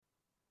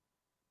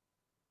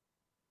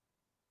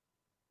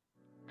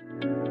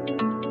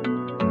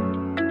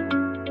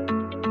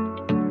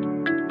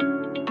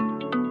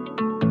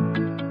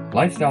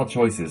Lifestyle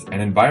choices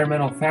and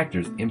environmental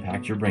factors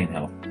impact your brain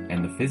health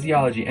and the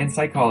physiology and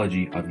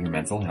psychology of your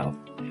mental health.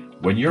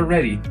 When you're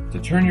ready to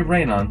turn your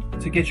brain on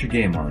to get your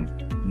game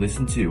on,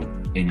 listen to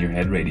In Your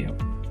Head Radio.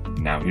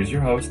 Now here's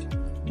your host,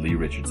 Lee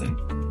Richardson.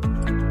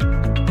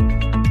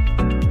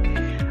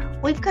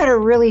 We've got a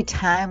really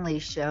timely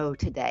show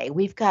today.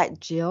 We've got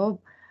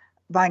Jill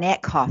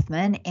Barnett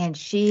Kaufman, and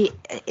she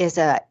is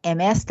a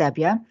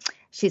MSW.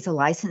 She's a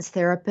licensed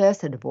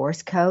therapist, a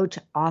divorce coach,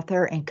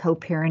 author, and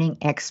co-parenting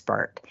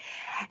expert.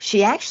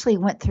 She actually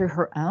went through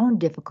her own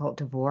difficult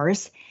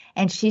divorce,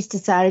 and she's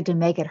decided to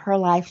make it her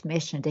life's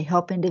mission to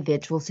help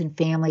individuals and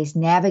families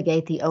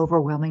navigate the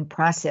overwhelming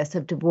process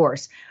of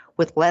divorce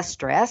with less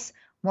stress,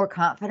 more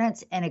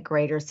confidence, and a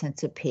greater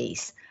sense of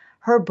peace.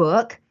 Her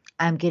book,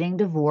 I'm Getting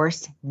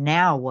Divorced,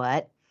 Now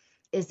What?,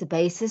 is the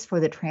basis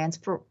for the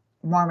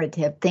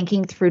Transformative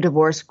Thinking Through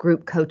Divorce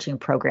group coaching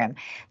program.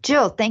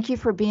 Jill, thank you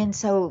for being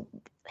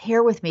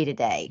here with me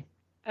today.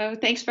 Oh,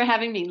 thanks for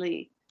having me,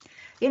 Lee.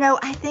 You know,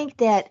 I think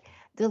that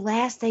the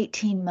last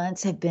 18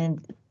 months have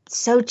been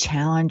so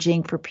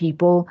challenging for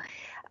people.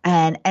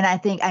 And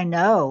I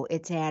know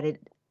it's added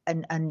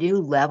a new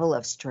level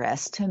of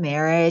stress to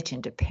marriage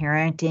and to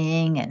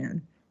parenting.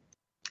 And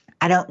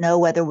I don't know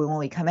whether when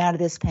we come out of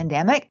this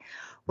pandemic,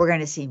 we're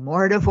going to see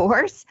more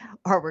divorce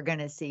or we're going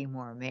to see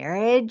more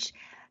marriage.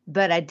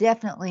 But I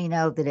definitely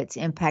know that it's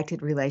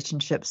impacted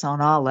relationships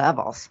on all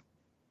levels.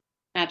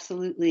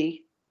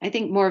 Absolutely. I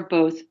think more of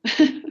both.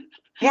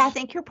 Yeah, I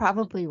think you're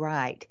probably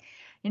right.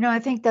 You know, I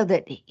think though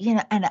that,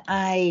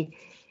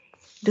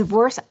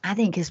 divorce, I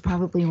think is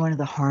probably one of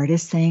the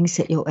hardest things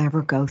that you'll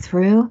ever go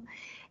through.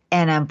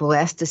 And I'm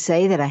blessed to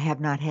say that I have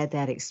not had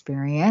that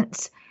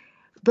experience.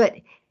 But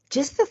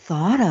just the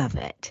thought of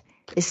it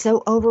is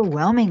so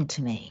overwhelming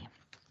to me.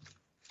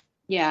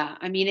 Yeah,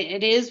 I mean,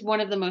 it is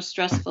one of the most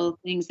stressful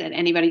things that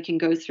anybody can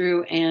go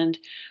through. And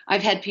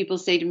I've had people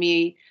say to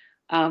me,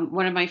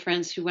 one of my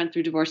friends who went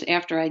through divorce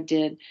after I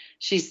did,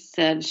 she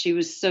said she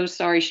was so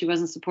sorry she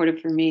wasn't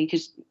supportive for me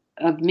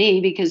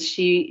because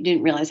she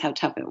didn't realize how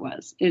tough it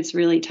was. It's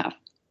really tough.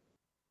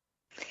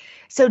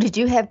 So did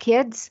you have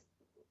kids?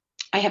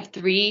 I have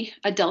 3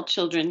 adult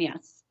children,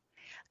 yes.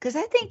 Because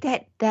I think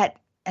that,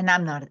 and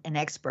I'm not an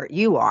expert,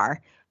 you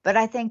are, but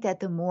I think that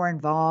the more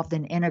involved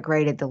and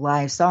integrated the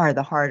lives are,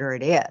 the harder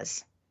it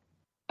is.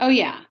 Oh,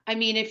 yeah. I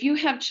mean, if you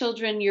have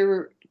children,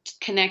 you're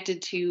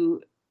connected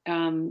to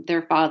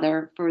their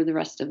father for the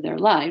rest of their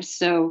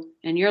lives,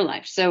 and your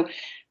life. So,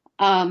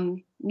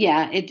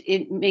 yeah,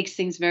 it makes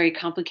things very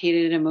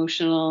complicated and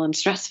emotional and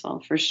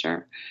stressful for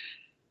sure.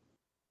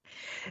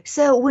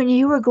 So when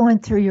you were going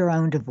through your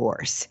own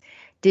divorce,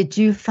 did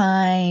you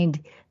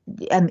find,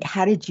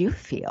 how did you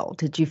feel?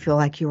 Did you feel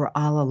like you were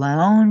all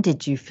alone?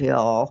 Did you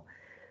feel...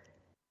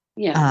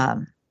 Yeah.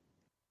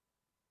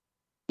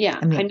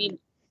 I mean,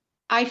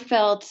 I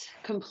felt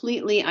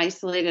completely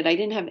isolated. I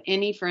didn't have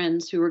any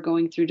friends who were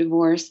going through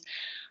divorce.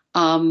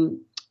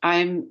 I'm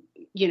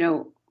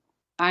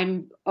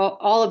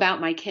all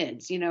about my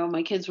kids.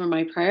 My kids were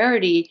my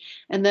priority.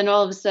 And then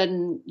all of a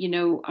sudden,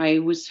 I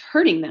was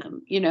hurting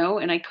them,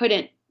 and I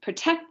couldn't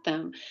protect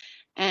them.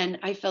 And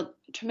I felt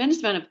a tremendous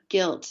amount of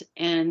guilt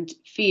and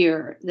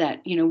fear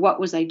that, what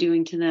was I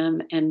doing to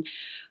them? And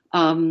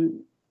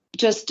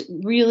just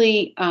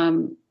really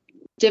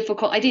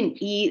difficult. I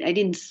didn't eat. I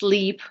didn't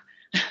sleep.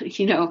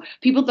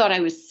 People thought I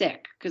was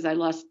sick because I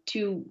lost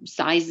 2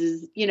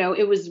 sizes.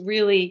 It was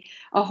really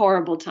a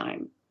horrible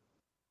time.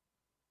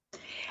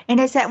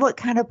 And is that what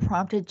kind of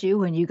prompted you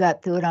when you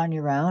got through it on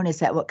your own? Is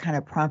that what kind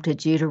of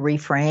prompted you to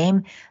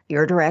reframe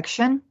your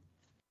direction?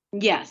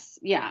 Yes.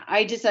 Yeah.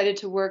 I decided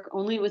to work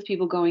only with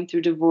people going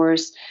through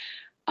divorce,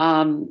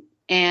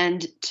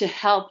 and to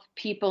help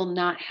people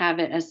not have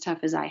it as tough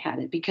as I had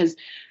it. Because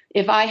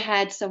if I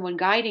had someone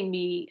guiding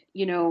me,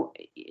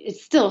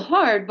 it's still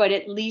hard, but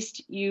at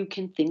least you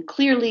can think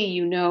clearly,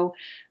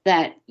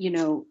 that,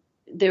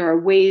 there are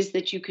ways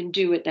that you can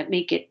do it that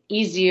make it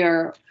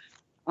easier.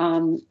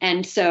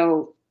 And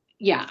so,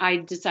 yeah, I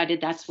decided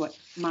that's what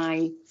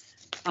my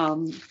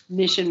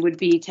mission would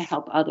be, to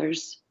help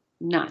others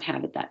not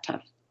have it that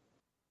tough.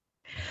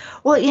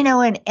 Well,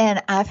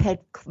 and I've had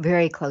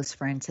very close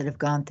friends that have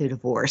gone through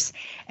divorce,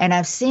 and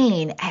I've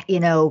seen,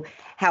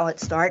 how it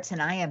starts,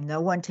 and I am no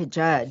one to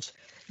judge.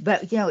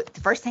 But,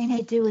 the first thing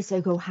they do is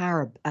they go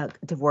hire a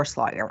divorce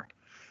lawyer.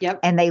 Yep.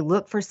 And they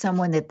look for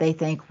someone that they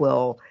think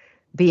will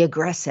be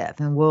aggressive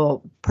and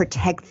will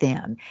protect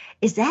them.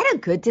 Is that a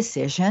good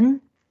decision?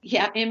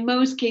 Yeah, in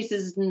most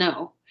cases,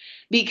 no,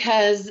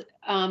 because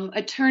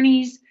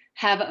attorneys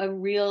have a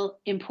real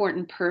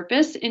important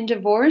purpose in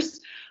divorce.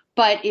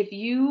 But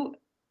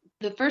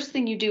the first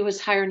thing you do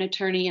is hire an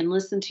attorney and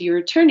listen to your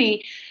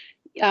attorney,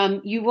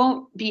 you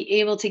won't be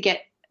able to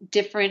get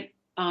different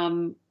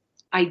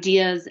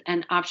ideas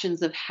and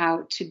options of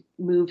how to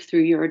move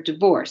through your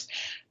divorce.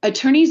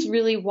 Attorneys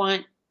really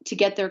want to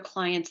get their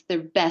clients their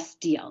best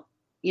deal,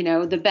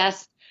 the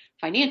best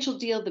financial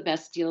deal, the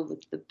best deal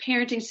with the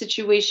parenting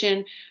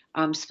situation,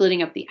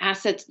 splitting up the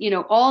assets,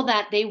 all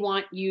that. They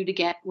want you to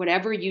get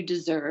whatever you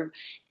deserve.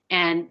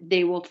 and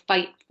they will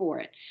fight for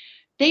it.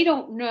 They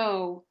don't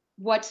know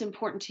what's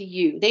important to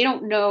you. They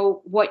don't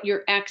know what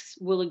your ex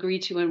will agree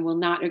to and will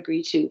not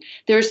agree to.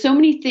 There are so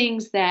many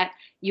things that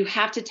you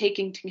have to take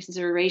into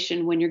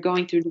consideration when you're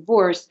going through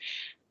divorce,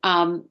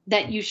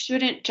 that you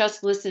shouldn't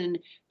just listen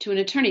to an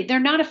attorney. They're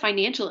not a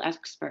financial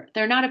expert.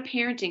 They're not a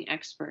parenting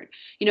expert.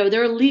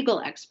 They're a legal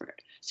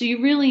expert. So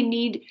you really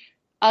need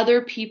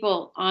other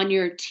people on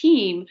your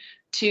team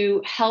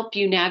to help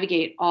you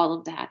navigate all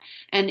of that.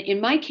 And in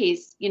my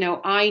case,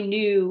 I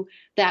knew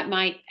that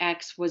my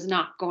ex was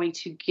not going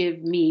to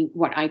give me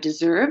what I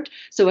deserved.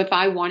 So if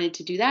I wanted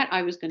to do that,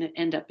 I was going to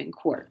end up in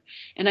court.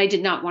 And I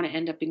did not want to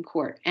end up in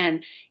court.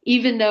 And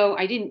even though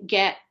I didn't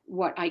get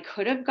what I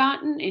could have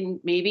gotten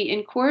maybe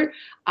in court,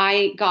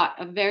 I got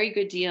a very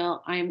good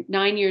deal.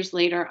 9 years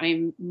later,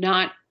 I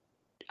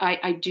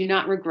do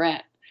not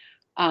regret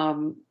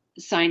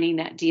signing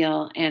that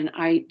deal. And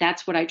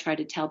that's what I try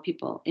to tell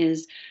people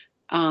is,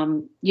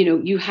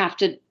 you have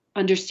to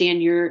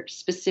understand your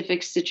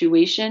specific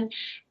situation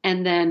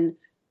and then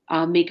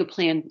make a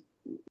plan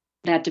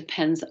that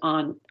depends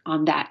on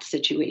that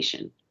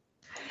situation.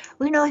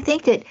 Well, I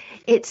think that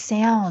it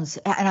sounds,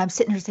 and I'm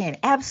sitting here saying,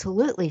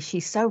 absolutely,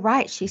 she's so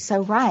right. She's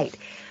so right.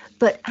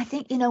 But I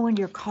think, when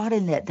you're caught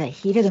in the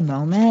heat of the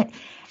moment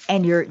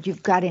and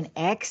you've got an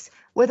ex,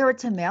 whether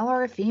it's a male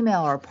or a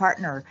female or a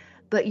partner,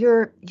 but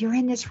you're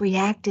in this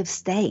reactive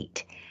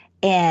state.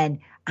 And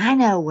I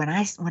know when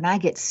I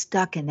get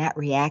stuck in that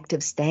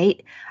reactive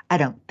state, I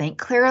don't think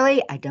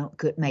clearly. I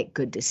don't make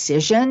good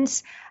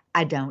decisions.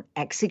 I don't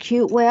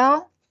execute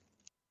well.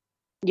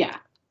 Yeah.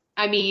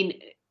 I mean,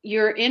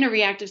 you're in a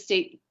reactive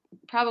state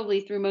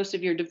probably through most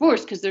of your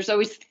divorce because there's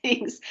always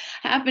things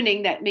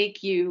happening that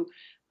make you,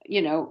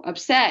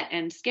 upset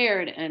and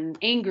scared and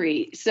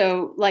angry.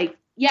 So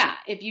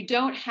if you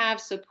don't have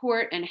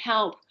support and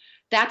help,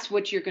 that's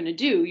what you're going to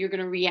do. You're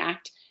going to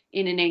react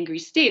in an angry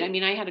state. I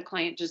mean, I had a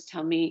client just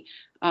tell me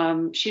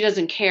she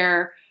doesn't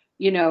care,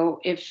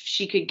 if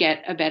she could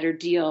get a better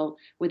deal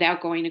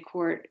without going to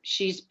court.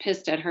 She's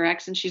pissed at her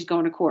ex and she's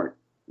going to court.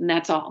 And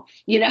that's all,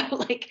 and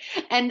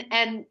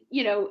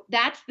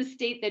that's the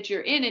state that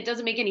you're in. It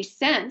doesn't make any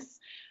sense.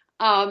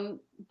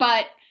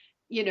 But,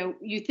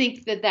 you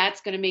think that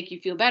that's going to make you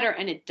feel better,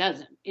 and it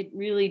doesn't. It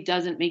really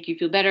doesn't make you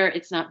feel better.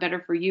 It's not better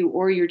for you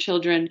or your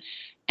children.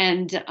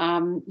 And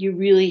you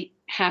really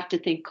have to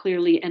think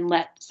clearly and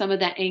let some of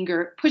that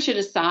anger, push it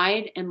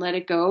aside and let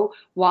it go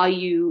while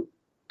you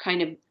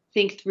kind of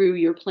think through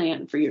your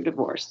plan for your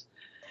divorce.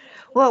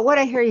 Well, what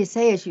I hear you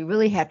say is you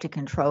really have to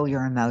control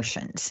your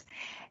emotions.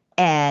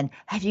 And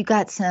have you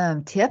got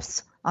some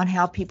tips on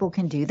how people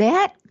can do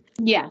that?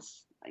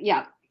 Yes.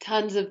 Yeah.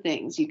 Tons of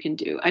things you can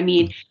do. I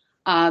mean,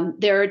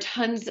 there are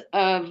tons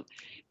of,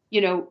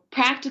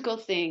 practical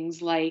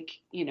things like,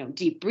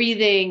 deep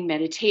breathing,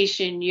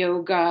 meditation,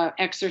 yoga,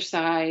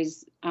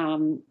 exercise,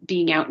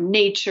 being out in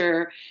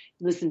nature,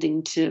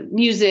 listening to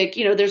music.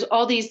 There's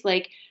all these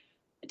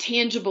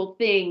tangible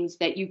things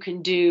that you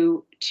can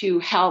do to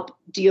help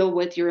deal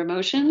with your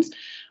emotions.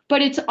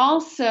 But it's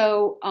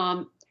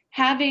also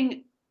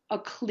having a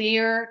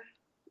clear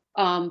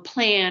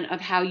plan of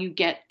how you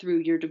get through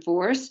your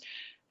divorce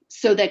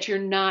so that you're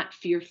not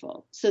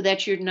fearful, so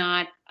that you're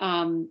not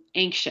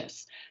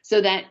anxious, so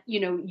that,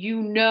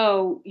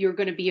 you're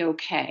going to be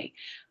okay.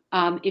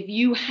 If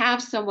you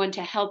have someone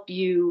to help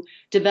you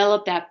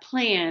develop that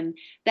plan,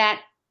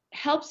 that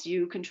helps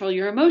you control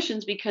your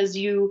emotions because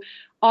you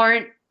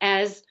aren't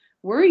as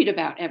worried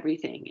about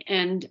everything.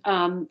 And,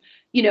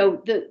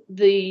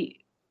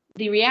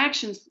 the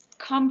reactions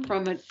come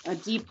from a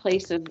deep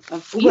place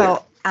of fear.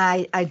 Well,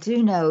 I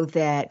do know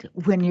that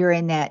when you're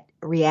in that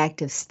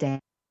reactive state,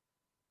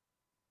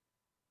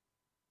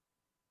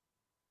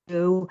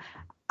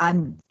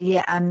 I'm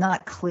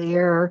not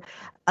clear,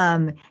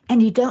 and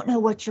you don't know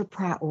what your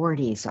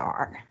priorities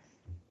are.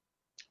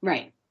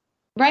 Right.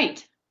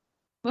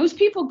 Most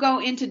people go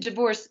into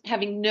divorce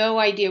having no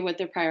idea what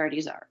their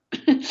priorities are.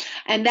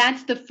 And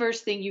that's the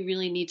first thing you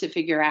really need to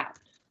figure out.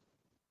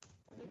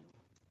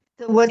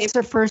 So what's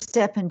the first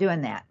step in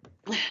doing that?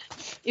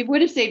 It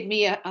would have saved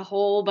me a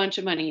whole bunch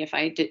of money if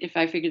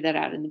I figured that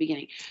out in the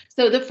beginning.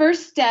 So the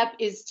first step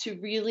is to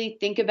really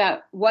think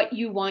about what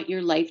you want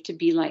your life to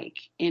be like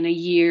in a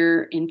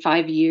year, in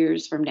 5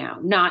 years from now,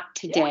 not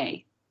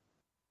today.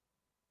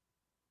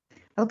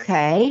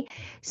 Okay.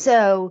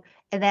 So,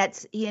 and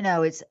that's,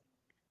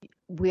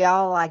 we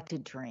all like to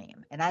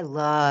dream, and I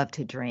love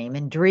to dream,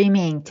 and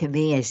dreaming to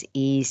me is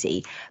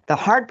easy. The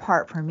hard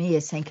part for me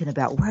is thinking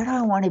about where do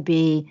I want to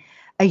be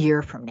a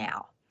year from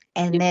now?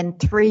 And then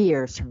 3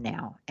 years from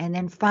now, and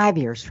then 5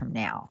 years from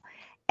now.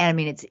 And I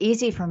mean, it's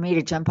easy for me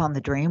to jump on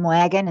the dream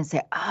wagon and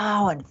say,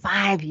 oh, in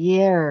 5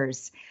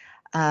 years.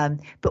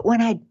 But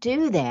when I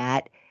do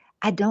that,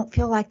 I don't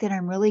feel like that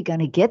I'm really going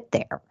to get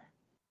there.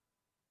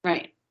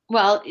 Right.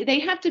 Well, they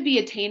have to be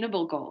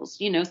attainable goals,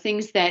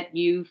 things that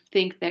you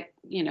think that,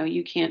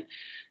 you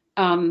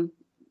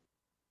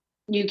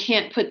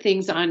can't put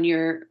things on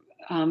your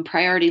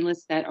priority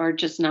list that are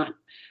just not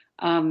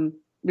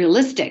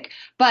realistic.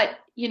 But,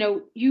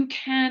 you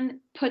can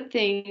put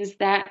things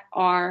that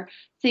are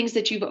things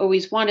that you've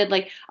always wanted.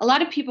 Like a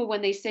lot of people,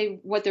 when they say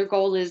what their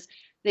goal is,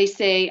 they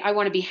say, I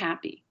want to be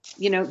happy.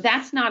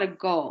 That's not a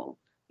goal.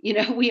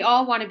 We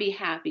all want to be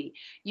happy.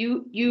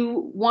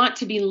 You want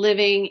to be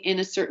living in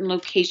a certain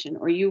location,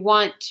 or you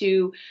want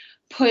to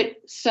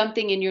put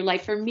something in your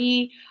life. For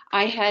me,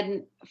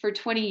 for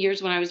 20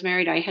 years when I was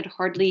married, I had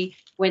hardly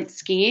went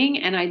skiing,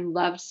 and I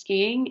loved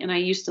skiing, and I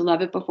used to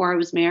love it before I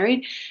was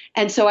married.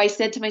 And so I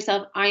said to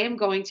myself, I am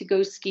going to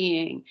go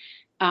skiing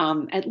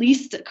at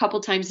least a couple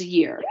times a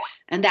year.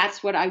 And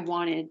that's what I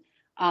wanted.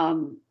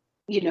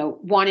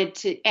 Wanted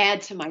to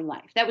add to my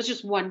life. That was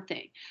just one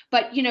thing.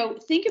 But,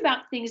 think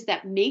about things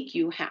that make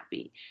you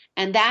happy.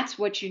 And that's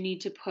what you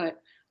need to put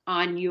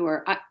on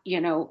your,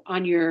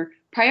 on your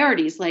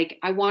priorities. Like,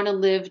 I want to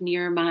live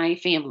near my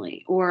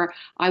family, or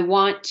I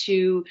want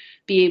to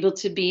be able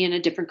to be in a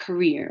different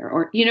career,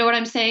 or, you know what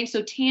I'm saying?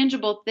 So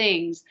tangible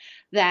things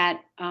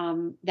that,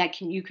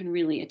 you can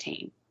really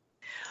attain.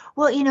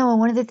 Well,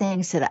 one of the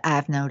things that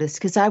I've noticed,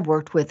 because I've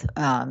worked with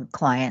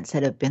clients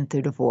that have been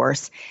through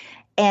divorce,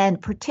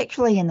 and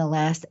particularly in the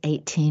last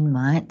 18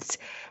 months,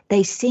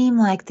 they seem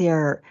like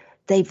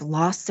they've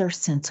lost their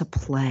sense of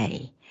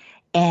play.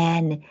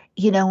 And,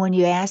 when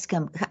you ask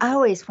them,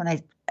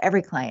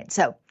 every client,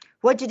 so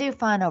what'd you do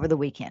fun over the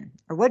weekend?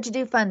 Or what'd you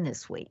do fun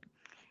this week?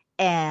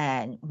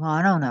 And, well,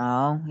 I don't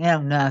know,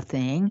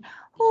 nothing.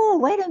 Oh,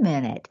 wait a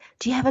minute.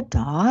 Do you have a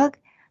dog?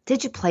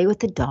 Did you play with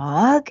the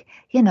dog?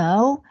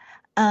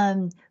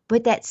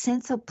 But that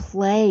sense of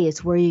play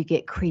is where you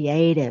get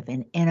creative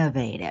and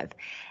innovative.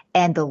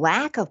 And the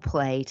lack of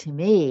play, to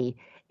me,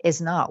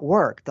 is not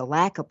work. The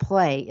lack of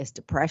play is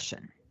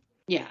depression.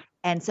 Yeah.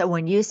 And so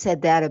when you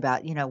said that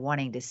about,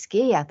 wanting to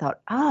ski, I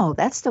thought, oh,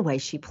 that's the way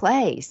she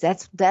plays.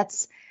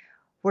 That's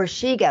where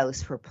she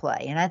goes for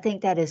play. And I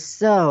think that is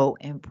so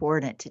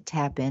important to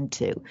tap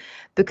into,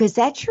 because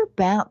that's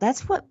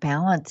what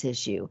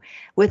balances you.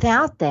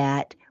 Without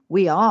that,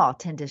 we all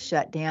tend to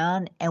shut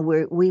down, and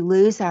we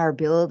lose our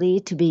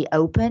ability to be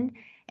open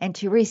and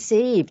to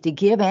receive, to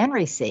give and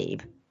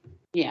receive.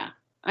 Yeah.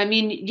 I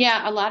mean,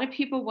 a lot of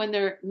people, when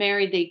they're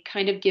married, they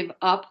kind of give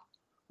up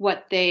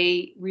what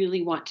they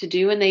really want to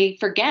do, and they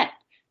forget,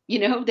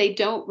 they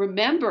don't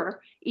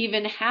remember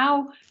even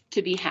how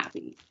to be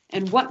happy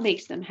and what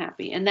makes them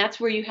happy. And that's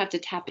where you have to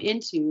tap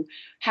into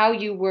how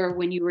you were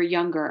when you were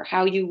younger,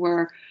 how you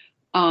were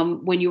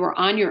when you were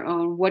on your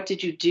own. What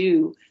did you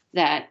do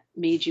that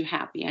made you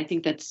happy? I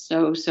think that's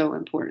so, so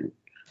important.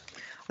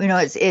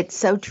 It's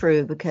so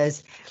true,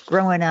 because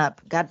growing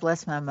up, God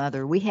bless my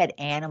mother, we had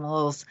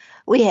animals.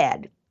 We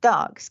had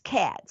dogs,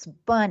 cats,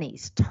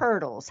 bunnies,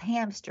 turtles,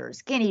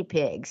 hamsters, guinea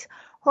pigs,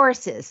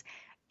 horses.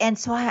 And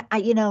so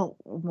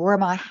where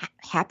my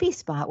happy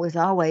spot was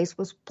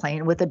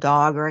playing with a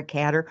dog or a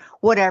cat or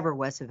whatever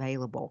was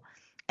available.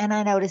 And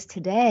I noticed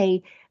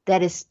today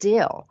that is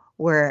still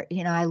where,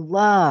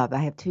 I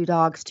have 2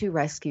 dogs, 2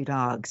 rescue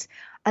dogs.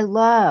 I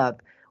love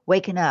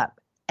waking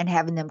up and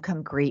having them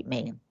come greet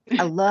me.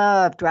 I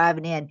love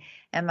driving in,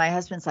 and my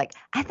husband's like,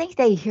 I think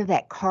they hear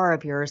that car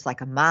of yours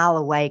like a mile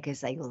away,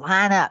 because they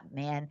line up,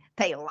 man.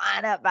 They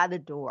line up by the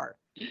door.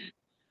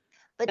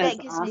 But That's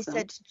that gives awesome. me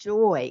such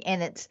joy,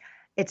 and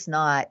it's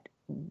not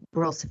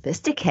real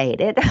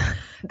sophisticated,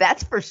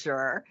 that's for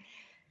sure.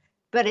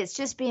 But it's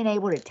just being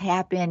able to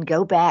tap in,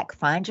 go back,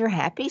 find your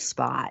happy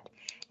spot,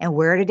 and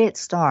where did it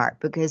start?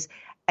 Because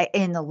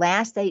in the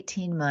last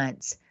 18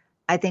 months,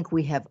 I think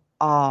we have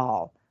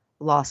all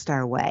lost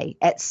our way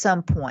at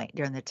some point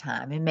during the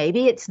time. And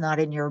maybe it's not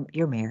in your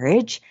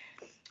marriage.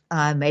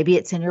 Maybe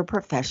it's in your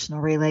professional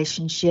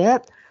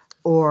relationship,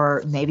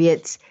 or maybe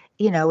it's,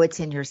 it's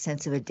in your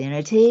sense of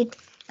identity.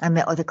 I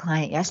met with a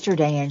client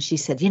yesterday, and she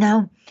said,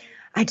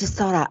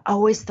 I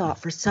always thought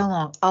for so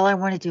long, all I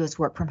want to do is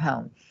work from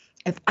home.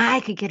 If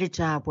I could get a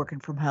job working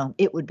from home,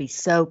 it would be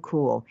so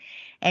cool.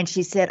 And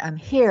she said, I'm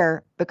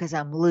here because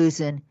I'm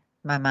losing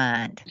my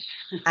mind.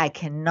 I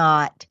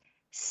cannot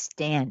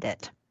stand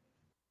it.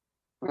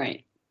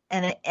 Right.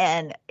 And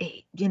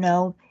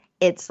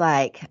it's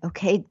like,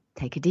 okay,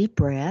 take a deep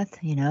breath.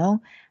 I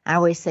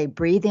always say,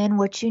 breathe in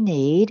what you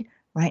need.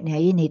 Right now,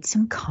 you need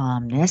some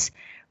calmness.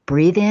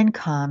 Breathe in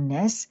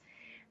calmness.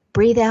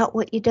 Breathe out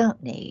what you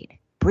don't need.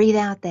 Breathe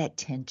out that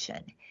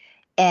tension.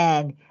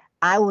 And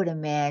I would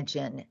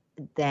imagine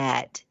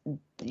that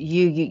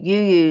you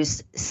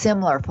use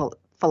similar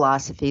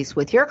philosophies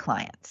with your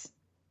clients.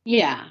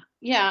 Yeah.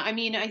 I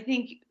mean, I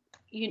think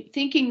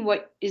thinking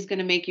what is going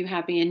to make you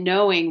happy and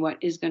knowing what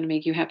is going to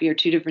make you happy are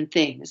 2 different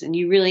things. And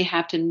you really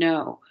have to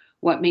know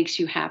what makes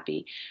you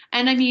happy.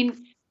 And I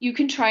mean, you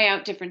can try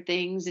out different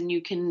things, and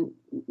you can,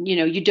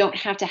 you don't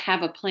have to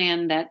have a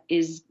plan that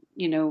is,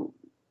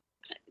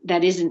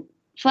 that isn't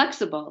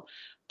flexible,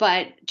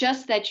 but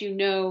just that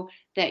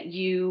that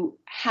you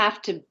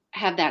have to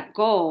have that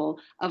goal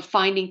of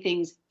finding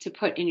things to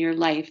put in your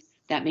life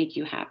that make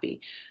you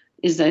happy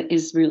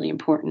is really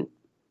important.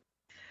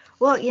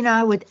 Well,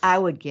 I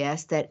would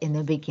guess that in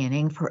the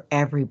beginning, for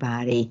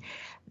everybody,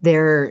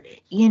 they're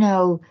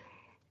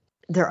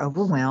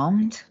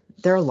overwhelmed.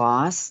 they're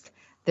lost.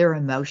 Their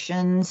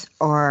emotions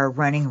are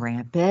running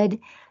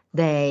rampant.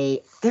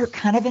 They're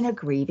kind of in a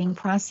grieving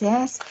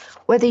process,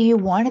 whether you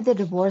wanted the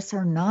divorce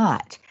or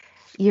not.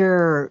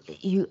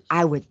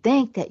 I would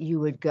think that you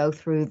would go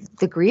through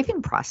the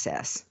grieving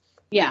process.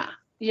 Yeah.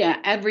 Yeah.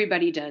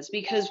 Everybody does,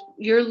 because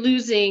you're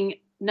losing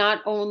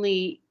not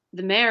only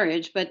the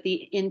marriage, but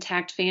the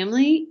intact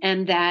family,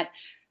 and that,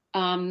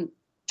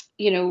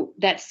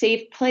 that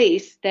safe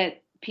place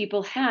that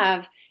people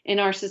have in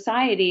our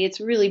society. It's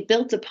really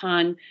built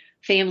upon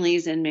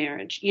families and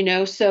marriage,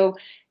 so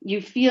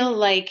you feel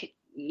like,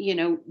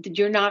 that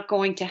you're not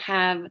going to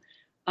have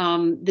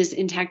this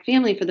intact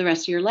family for the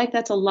rest of your life.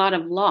 That's a lot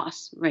of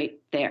loss right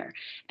there.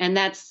 And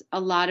that's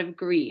a lot of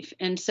grief.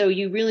 And so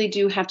you really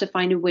do have to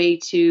find a way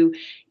to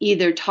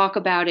either talk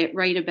about it,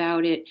 write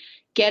about it,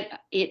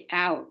 get it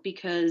out,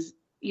 because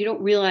you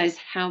don't realize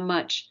how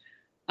much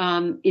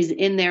is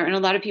in there. And a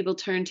lot of people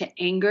turn to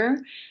anger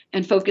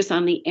and focus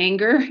on the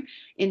anger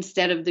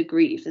instead of the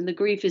grief. And the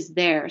grief is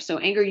there. So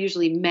anger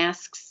usually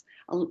masks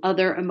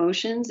other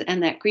emotions,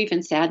 and that grief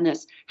and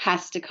sadness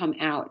has to come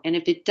out. And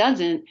if it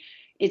doesn't,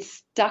 it's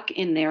stuck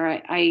in there.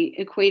 I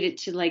equate it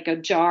to like a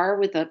jar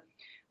with a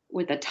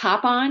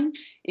top on.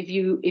 If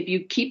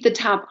you keep the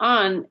top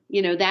on,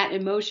 that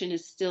emotion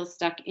is still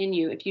stuck in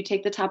you. If you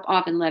take the top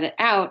off and let it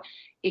out,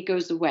 it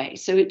goes away.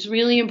 So it's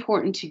really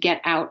important to get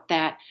out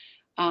that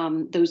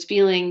those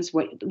feelings,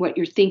 what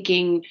you're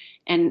thinking,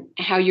 and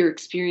how you're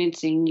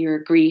experiencing your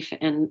grief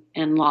and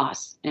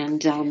loss.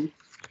 And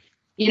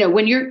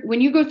when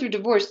you go through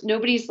divorce,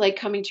 nobody's like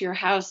coming to your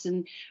house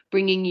and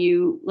bringing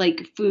you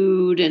like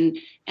food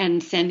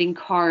and sending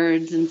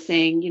cards and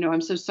saying,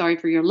 I'm so sorry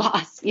for your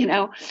loss.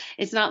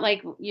 It's not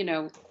like,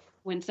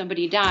 when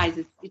somebody dies,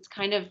 it's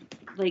kind of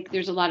like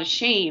there's a lot of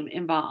shame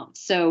involved.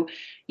 So,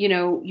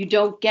 you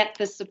don't get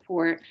the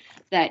support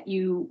that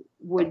you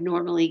would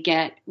normally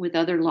get with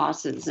other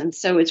losses. And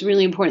so it's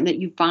really important that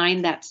you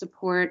find that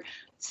support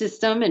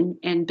system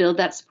and build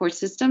that support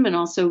system, and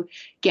also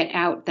get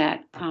out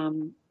that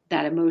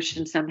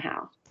emotion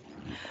somehow.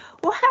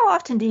 Well, how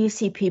often do you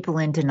see people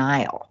in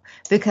denial?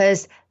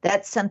 Because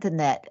that's something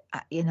that,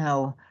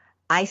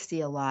 I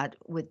see a lot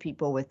with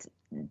people with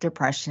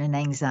depression and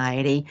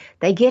anxiety.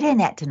 They get in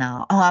that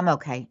denial. Oh, I'm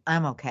okay.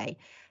 I'm okay.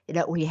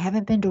 You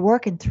haven't been to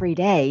work in 3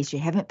 days. You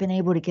haven't been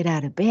able to get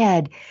out of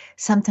bed.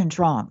 Something's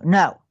wrong.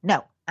 No,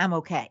 I'm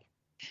okay.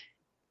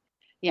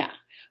 Yeah.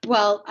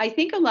 Well, I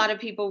think a lot of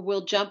people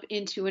will jump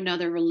into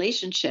another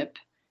relationship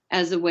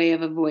as a way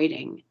of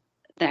avoiding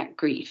that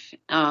grief.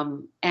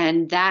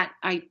 And that,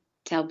 I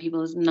tell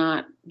people, is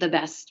not the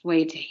best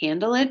way to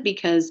handle it,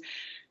 because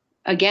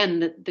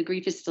again, the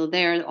grief is still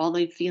there. All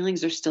the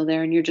feelings are still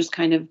there, and you're just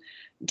kind of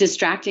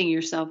distracting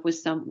yourself with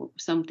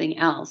something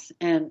else.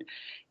 And,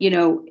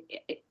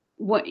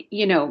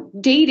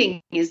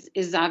 dating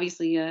is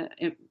obviously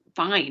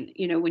fine,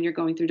 when you're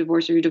going through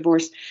divorce or you're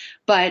divorced,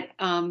 but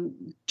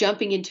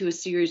jumping into a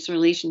serious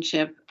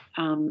relationship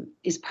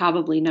is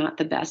probably not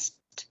the best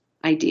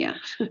idea.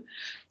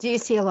 Do you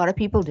see a lot of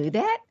people do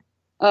that?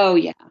 Oh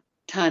yeah,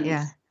 tons.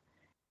 Yeah.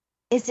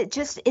 Is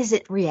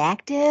it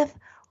reactive,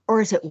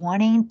 or is it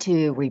wanting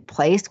to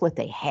replace what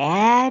they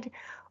had,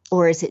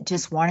 or is it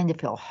just wanting to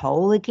feel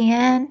whole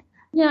again?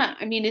 Yeah,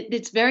 I mean,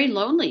 it's very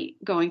lonely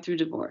going through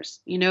divorce,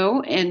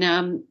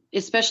 and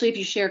especially if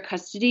you share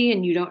custody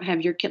and you don't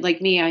have your kid. Like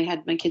me, I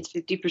had my kids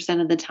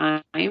 50% of the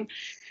time,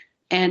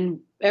 and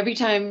every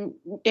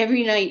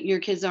night your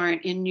kids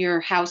aren't in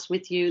your house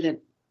with you, that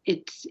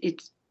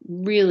it's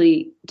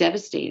really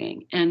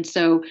devastating. And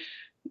so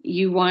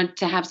you want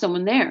to have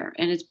someone there,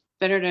 and it's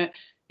better to,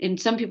 in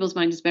some people's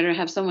minds, it's better to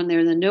have someone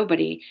there than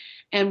nobody.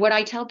 And what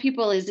I tell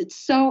people is it's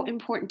so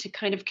important to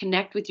kind of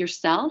connect with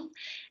yourself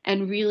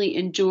and really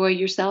enjoy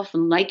yourself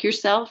and like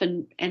yourself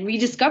and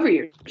rediscover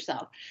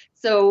yourself.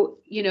 So,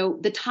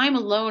 the time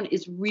alone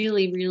is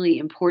really, really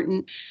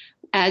important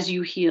as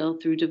you heal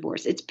through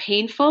divorce. It's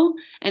painful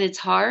and it's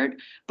hard,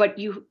 but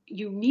you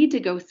need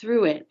to go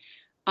through it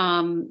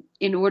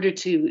in order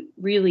to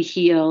really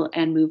heal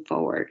and move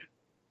forward.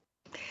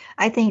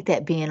 I think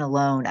that being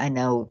alone, I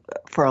know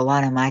for a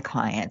lot of my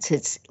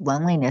clients,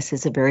 loneliness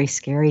is a very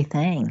scary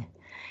thing.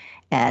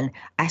 And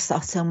I saw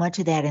so much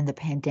of that in the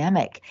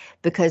pandemic,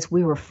 because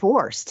we were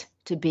forced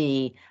to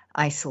be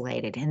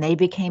isolated, and they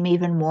became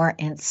even more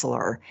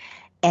insular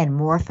and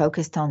more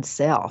focused on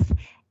self,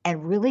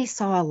 and really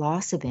saw a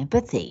loss of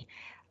empathy,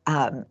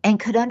 and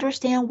could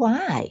understand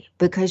why,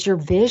 because your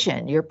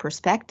vision, your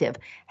perspective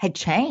had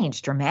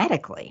changed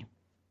dramatically.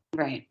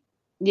 Right.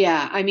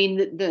 Yeah. I mean,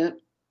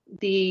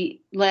 the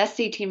last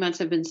 18 months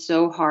have been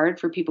so hard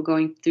for people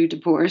going through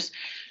divorce,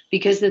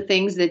 because the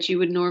things that you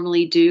would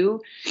normally do,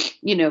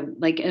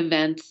 like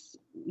events,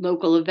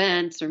 local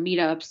events or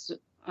meetups,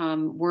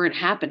 weren't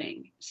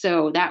happening.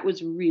 So that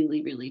was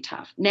really, really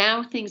tough.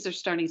 Now things are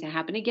starting to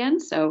happen again,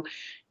 so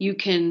you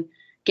can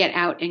get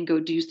out and go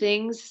do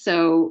things.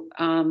 So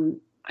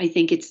I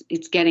think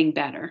it's getting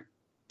better,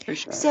 for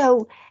sure.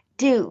 So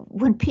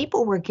when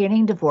people were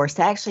getting divorced,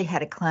 I actually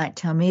had a client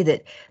tell me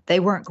that they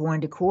weren't going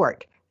to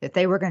court, that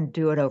they were going to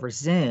do it over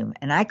Zoom.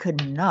 And I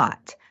could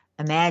not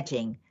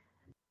imagine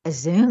a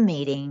Zoom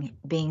meeting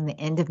being the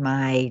end of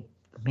my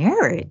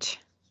marriage.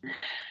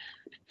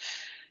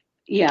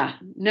 Yeah,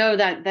 no,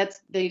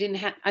 that's they didn't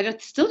have.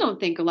 Still don't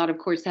think a lot of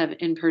courts have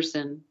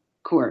in-person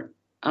court.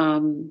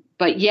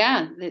 But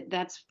yeah,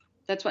 that's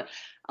what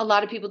a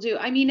lot of people do.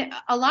 I mean,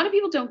 a lot of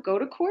people don't go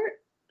to court.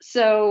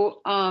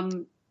 So,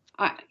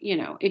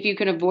 if you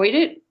can avoid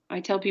it, I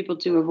tell people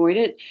to avoid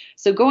it.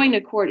 So going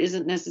to court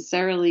isn't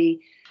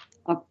necessarily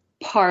a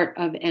part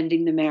of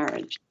ending the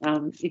marriage.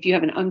 If you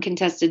have an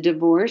uncontested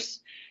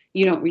divorce,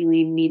 you don't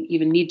really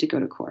need to go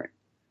to court.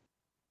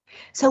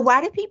 So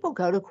why do people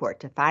go to court?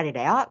 To fight it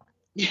out?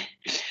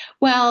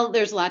 Well,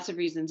 there's lots of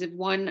reasons. If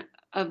one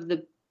of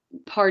the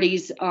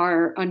parties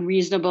are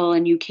unreasonable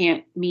and you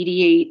can't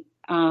mediate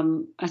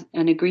an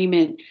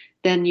agreement,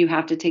 then you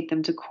have to take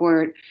them to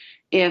court.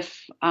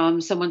 If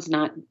someone's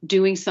not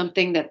doing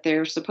something that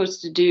they're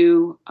supposed to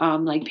do,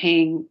 like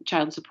paying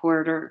child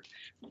support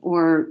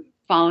or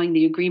following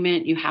the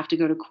agreement, you have to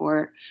go to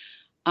court.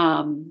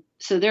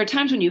 So there are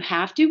times when you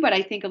have to, but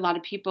I think a lot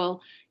of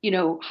people,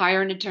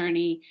 hire an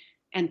attorney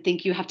and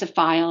think you have to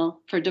file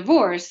for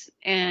divorce,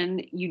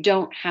 and you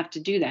don't have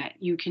to do that.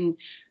 You can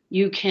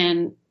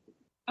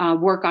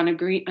work on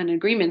an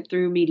agreement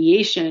through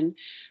mediation.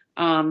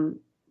 I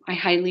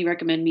highly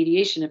recommend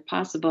mediation if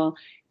possible,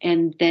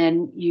 and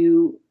then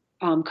you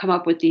come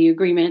up with the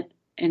agreement,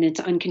 and it's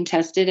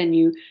uncontested, and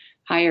you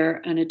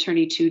hire an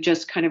attorney to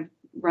just kind of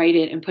write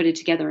it and put it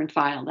together and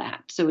file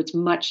that. So it's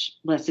much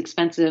less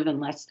expensive and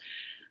less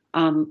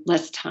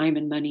time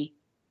and money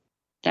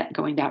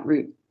going that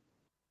route.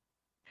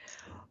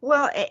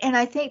 Well, and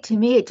I think to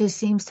me it just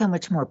seems so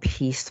much more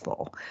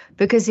peaceful,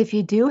 because if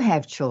you do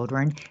have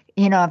children,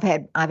 I've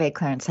had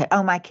clients say,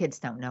 "Oh, my kids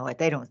don't know it.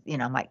 They don't,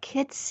 my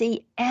kids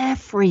see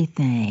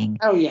everything.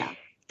 Oh yeah.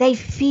 They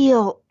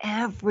feel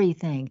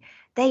everything.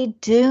 They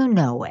do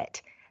know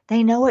it.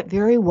 They know it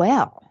very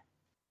well."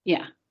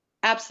 Yeah,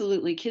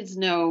 absolutely. Kids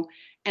know,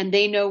 and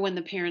they know when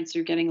the parents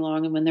are getting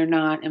along and when they're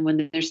not, and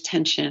when there's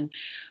tension.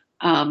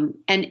 And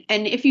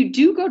if you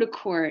do go to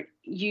court,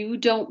 you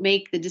don't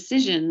make the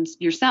decisions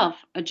yourself.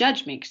 A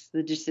judge makes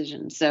the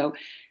decision. So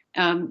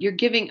you're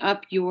giving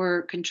up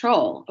your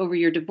control over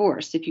your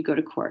divorce if you go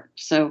to court.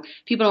 So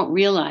people don't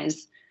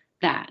realize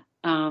that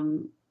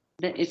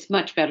it's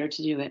much better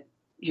to do it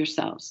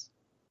yourselves.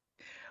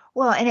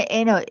 Well, and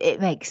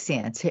it makes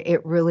sense.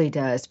 It really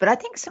does. But I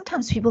think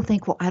sometimes people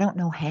think, well, I don't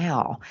know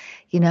how.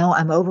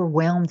 I'm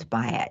overwhelmed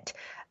by it.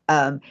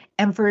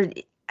 And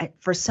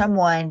for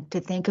someone to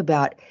think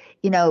about,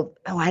 oh,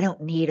 I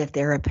don't need a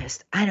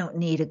therapist. I don't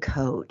need a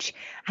coach.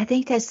 I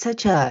think that's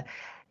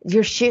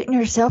you're shooting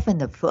yourself in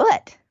the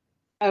foot.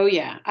 Oh,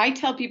 yeah. I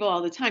tell people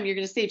all the time, you're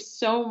going to save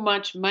so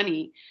much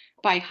money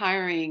by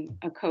hiring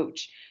a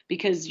coach,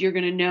 because you're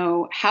going to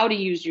know how to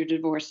use your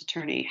divorce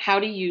attorney, how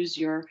to use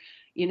your,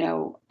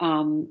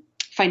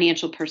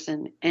 financial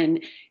person,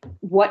 and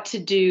what to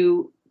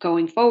do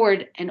going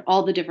forward, and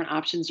all the different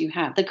options you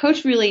have. A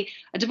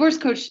divorce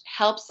coach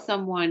helps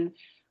someone,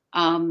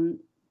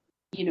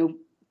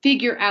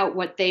 figure out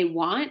what they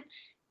want.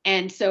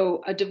 And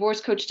so a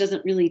divorce coach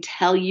doesn't really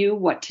tell you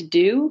what to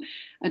do.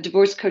 A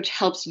divorce coach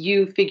helps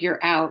you figure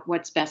out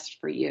what's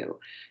best for you.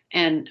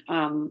 And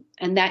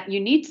that you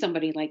need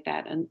somebody like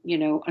that, and,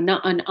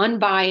 an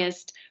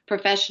unbiased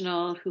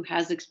professional who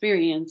has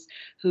experience,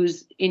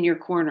 who's in your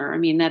corner. I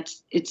mean,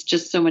 it's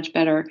just so much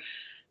better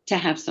to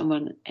have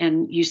someone,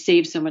 and you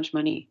save so much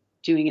money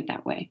doing it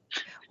that way.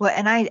 Well,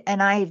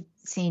 and I've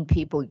seen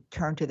people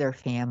turn to their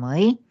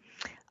family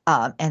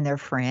and their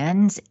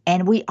friends,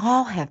 and we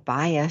all have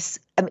bias.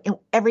 I mean,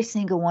 every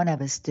single one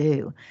of us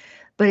do.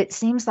 But it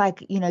seems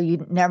like, you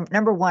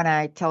number one,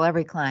 I tell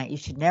every client, you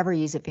should never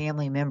use a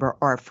family member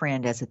or a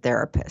friend as a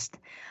therapist.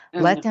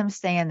 Let them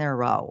stay in their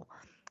role.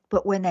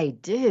 But when they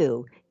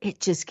do, it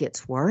just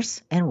gets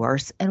worse and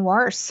worse and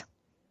worse.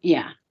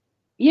 Yeah.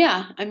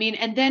 Yeah. I mean,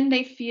 and then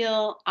they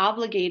feel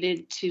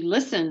obligated to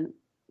listen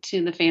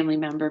to the family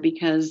member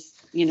because,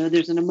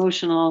 there's an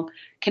emotional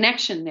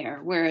connection there.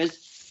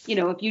 Whereas,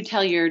 if you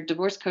tell your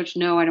divorce coach,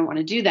 no, I don't want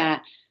to do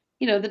that,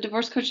 the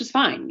divorce coach is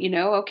fine.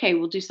 Okay,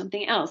 we'll do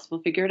something else.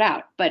 We'll figure it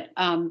out. But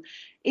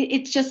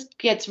it just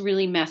gets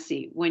really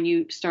messy when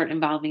you start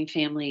involving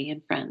family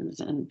and friends,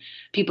 and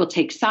people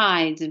take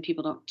sides, and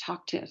people don't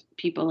talk to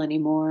people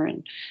anymore.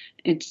 And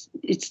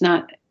it's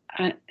not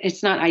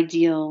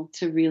ideal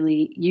to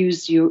really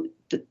use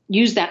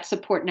that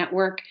support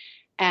network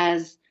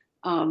as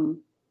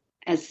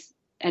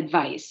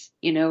advice.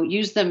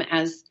 Use them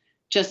as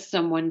just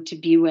someone to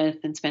be with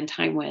and spend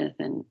time with,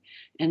 and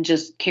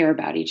just care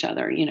about each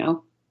other,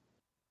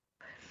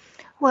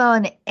 Well,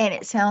 and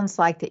it sounds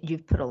like that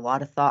you've put a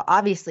lot of thought.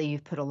 Obviously,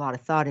 you've put a lot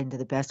of thought into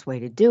the best way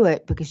to do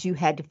it, because you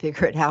had to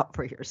figure it out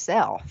for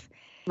yourself.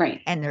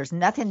 Right. And there's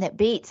nothing that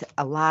beats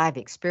a live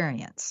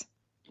experience.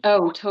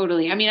 Oh,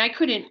 totally. I mean, I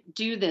couldn't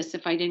do this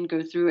if I didn't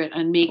go through it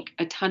and make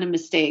a ton of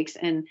mistakes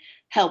and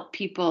help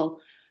people,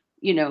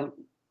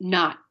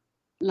 not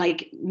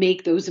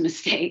make those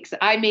mistakes.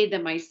 I made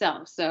them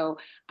myself. So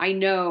I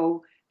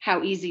know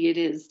how easy it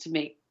is to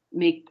make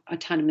make a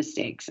ton of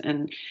mistakes,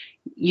 and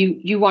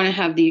you want to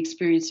have the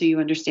experience so you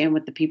understand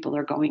what the people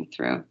are going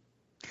through.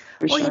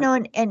 Well,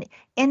 Sure. and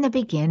in the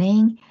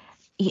beginning,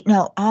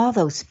 all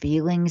those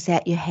feelings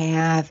that you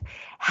have,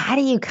 how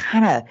do you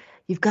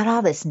you've got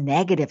all this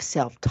negative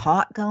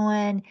self-talk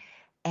going,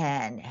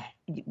 and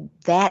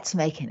that's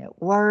making it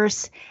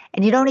worse.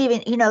 And you don't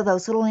even,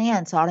 those little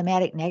ants,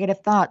 automatic negative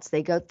thoughts,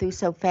 they go through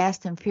so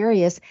fast and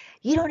furious,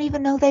 you don't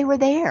even know they were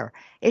there.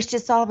 It's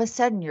just all of a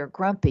sudden you're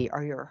grumpy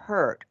or you're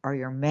hurt or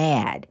you're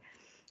mad.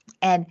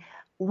 And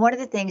one of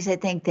the things I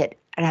think that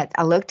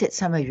I looked at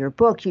some of your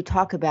book, you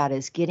talk about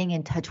is getting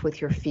in touch with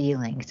your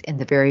feelings in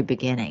the very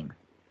beginning.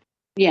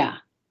 Yeah.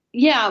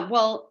 Yeah.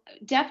 Well,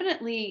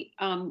 definitely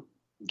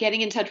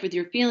getting in touch with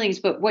your feelings.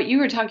 But what you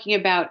were talking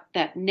about,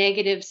 that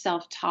negative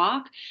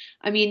self-talk,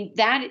 I mean,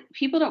 that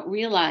people don't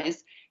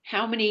realize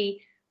how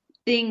many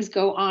things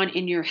go on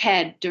in your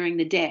head during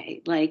the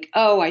day. Like,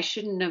 oh, I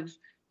shouldn't have,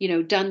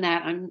 done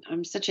that.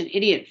 I'm such an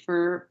idiot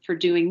for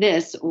doing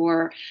this.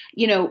 Or,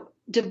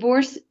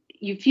 divorce,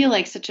 you feel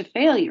like such a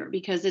failure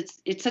because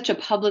it's such a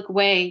public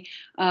way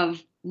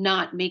of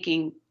not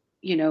making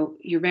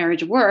your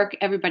marriage work.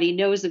 Everybody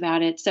knows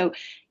about it. So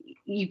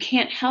you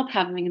can't help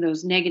having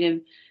those negative,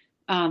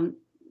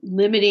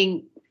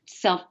 limiting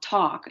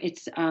self-talk.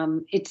 It's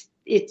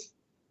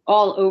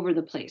all over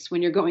the place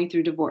when you're going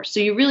through divorce. So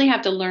you really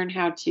have to learn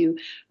how to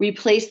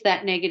replace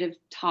that negative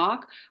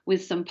talk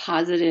with some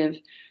positive,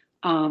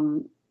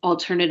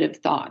 alternative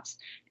thoughts.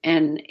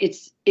 And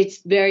it's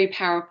very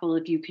powerful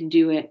if you can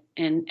do it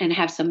and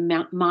have some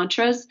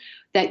mantras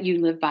that you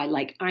live by,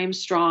 like, I'm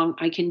strong,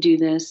 I can do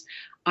this,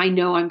 I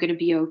know I'm going to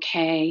be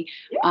okay.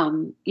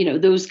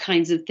 Those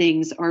kinds of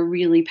things are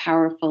really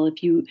powerful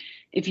if you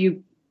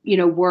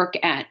work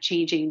at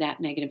changing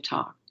that negative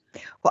talk.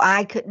 Well,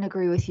 I couldn't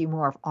agree with you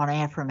more on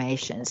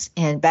affirmations.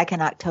 And back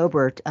in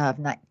October of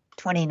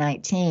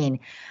 2019,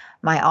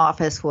 my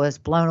office was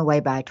blown away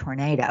by a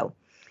tornado.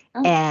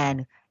 Oh.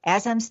 And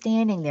as I'm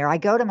standing there, I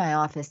go to my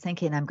office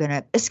thinking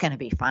it's going to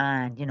be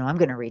fine. I'm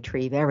going to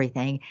retrieve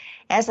everything.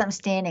 As I'm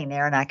standing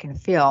there and I can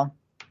feel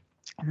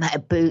my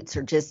boots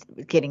are just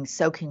getting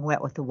soaking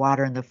wet with the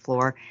water on the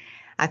floor,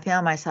 I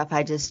found myself,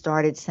 I just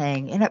started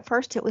saying, and at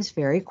first it was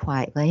very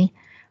quietly,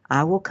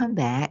 I will come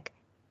back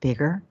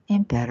bigger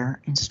and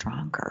better and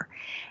stronger.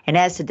 And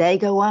as the day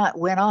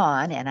went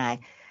on and I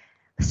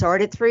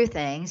sorted through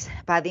things,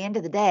 by the end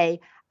of the day,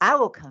 I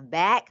will come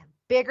back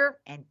bigger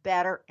and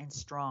better and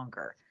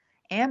stronger.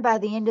 And by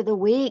the end of the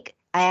week,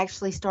 I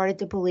actually started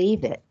to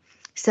believe it.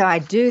 So I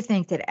do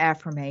think that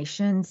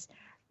affirmations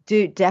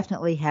do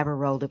definitely have a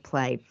role to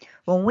play.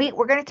 We're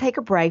going to take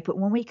a break, but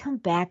when we come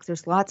back,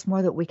 there's lots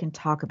more that we can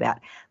talk about.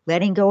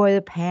 Letting go of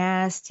the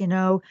past,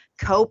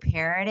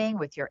 co-parenting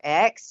with your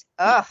ex.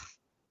 Ugh.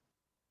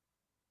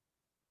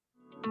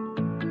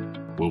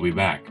 We'll be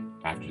back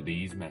after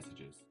these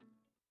messages.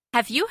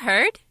 Have you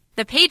heard?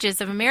 The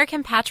pages of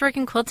American Patchwork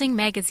and Quilting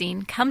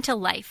magazine come to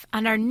life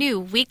on our new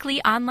weekly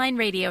online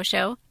radio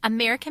show,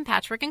 American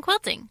Patchwork and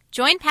Quilting.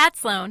 Join Pat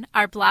Sloan,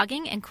 our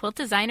blogging and quilt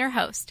designer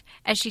host,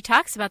 as she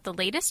talks about the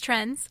latest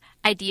trends,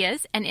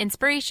 ideas, and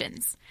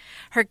inspirations.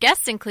 Her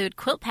guests include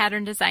quilt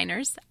pattern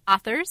designers,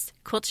 authors,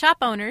 quilt shop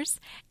owners,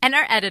 and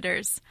our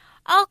editors,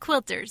 all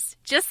quilters,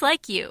 just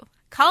like you.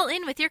 Call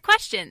in with your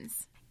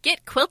questions.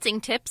 Get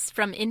quilting tips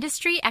from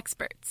industry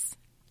experts.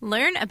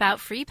 Learn about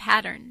free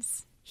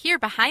patterns. Hear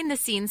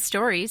behind-the-scenes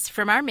stories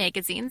from our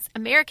magazines,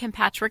 American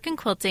Patchwork and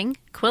Quilting,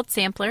 Quilt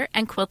Sampler,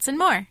 and Quilts and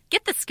More.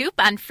 Get the scoop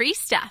on free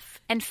stuff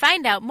and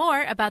find out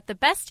more about the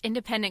best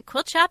independent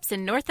quilt shops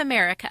in North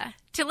America.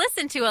 To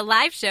listen to a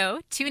live show,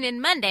 tune in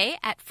Monday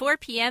at 4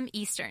 p.m.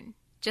 Eastern.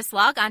 Just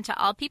log on to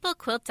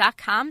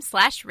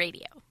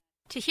allpeoplequilt.com/radio.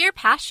 To hear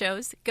past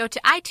shows, go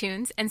to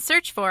iTunes and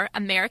search for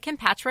American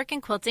Patchwork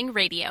and Quilting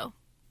Radio.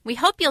 We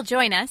hope you'll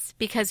join us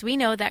because we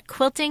know that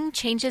quilting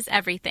changes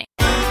everything.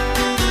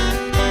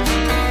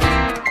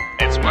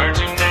 It's words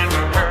you never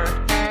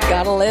heard.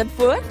 Got a lead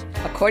foot?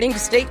 According to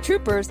state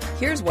troopers,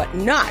 here's what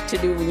not to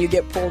do when you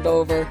get pulled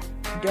over.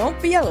 Don't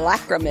be a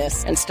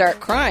lachrymous and start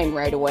crying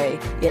right away.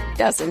 It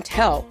doesn't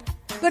help.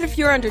 But if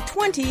you're under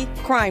 20,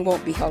 crying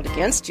won't be held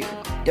against you.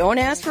 Don't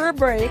ask for a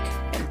break,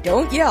 and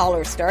don't yell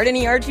or start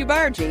any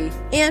argy-bargy.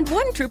 And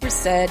one trooper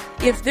said,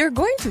 if they're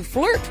going to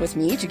flirt with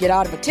me to get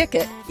out of a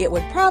ticket, it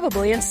would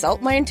probably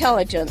insult my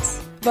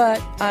intelligence. But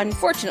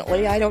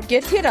unfortunately, I don't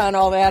get hit on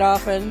all that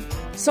often.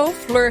 So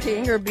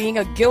flirting or being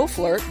a gill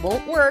flirt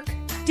won't work.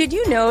 Did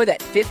you know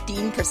that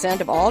 15%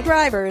 of all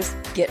drivers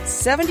get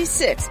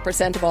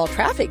 76% of all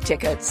traffic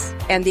tickets?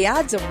 And the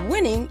odds of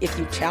winning if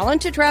you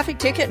challenge a traffic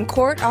ticket in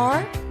court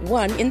are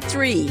 1 in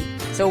 3.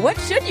 So what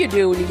should you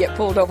do when you get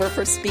pulled over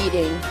for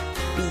speeding?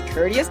 Be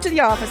courteous to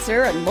the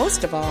officer, and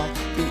most of all,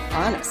 be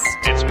honest.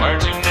 It's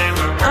words you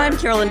never heard. I'm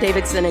Carolyn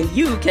Davidson, and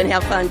you can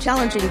have fun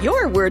challenging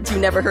your words you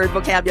never heard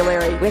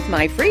vocabulary with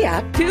my free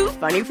app, Too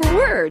Funny for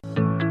Words.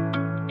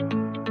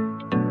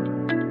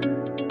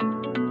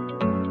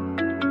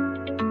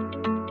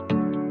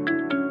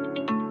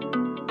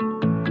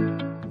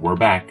 We're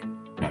back.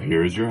 Now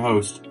here is your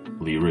host,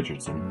 Lee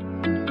Richardson.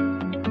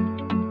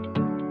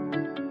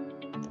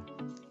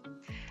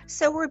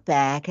 So we're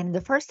back, and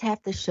the first half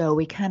of the show,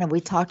 we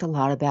talked a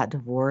lot about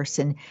divorce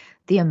and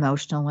the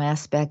emotional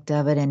aspect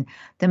of it, and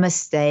the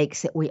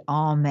mistakes that we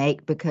all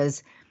make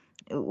because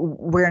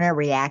we're in a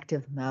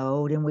reactive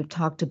mode, and we've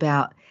talked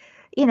about,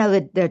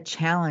 the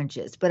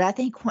challenges. But I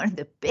think one of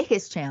the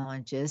biggest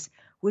challenges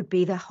would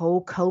be the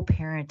whole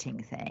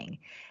co-parenting thing,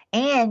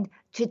 and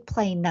to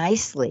play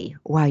nicely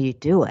while you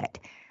do it.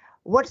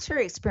 What's your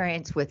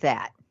experience with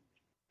that?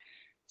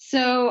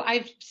 So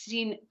I've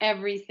seen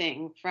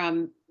everything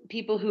from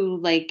people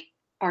who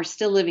are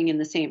still living in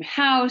the same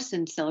house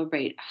and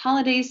celebrate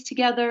holidays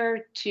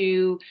together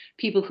to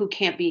people who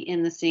can't be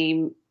in the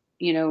same,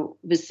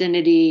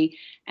 vicinity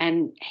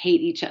and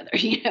hate each other,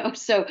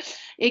 So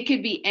it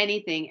could be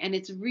anything. And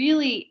it's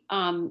really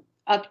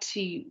up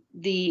to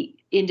the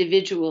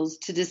individuals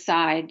to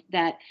decide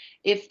that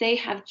if they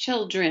have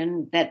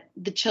children, that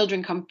the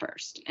children come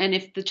first. And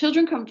if the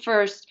children come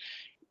first,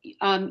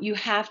 you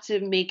have to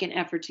make an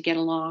effort to get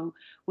along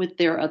with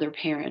their other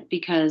parent,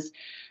 because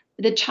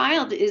the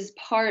child is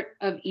part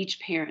of each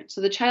parent. So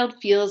the child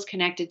feels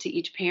connected to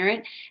each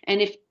parent. And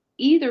if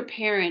either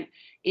parent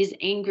is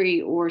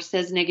angry or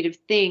says negative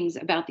things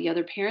about the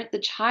other parent, the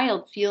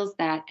child feels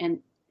that and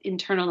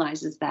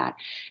internalizes that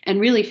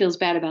and really feels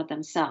bad about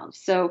themselves.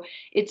 So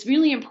it's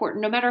really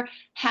important, no matter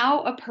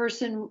how a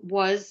person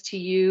was to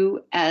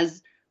you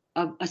as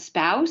a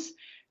spouse,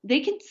 they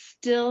can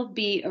still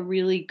be a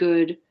really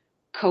good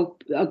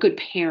a good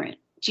parent.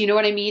 Do you know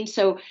what I mean?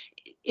 So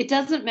it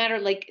doesn't matter,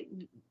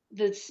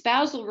 the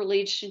spousal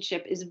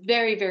relationship is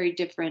very, very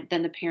different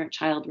than the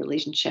parent-child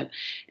relationship.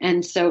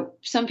 And so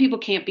some people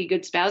can't be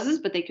good spouses,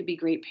 but they could be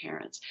great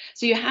parents.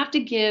 So you have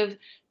to give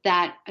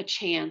that a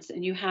chance,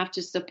 and you have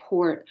to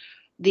support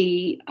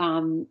the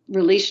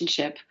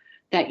relationship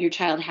that your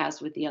child has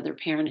with the other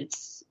parent.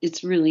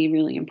 It's really,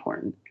 really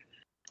important.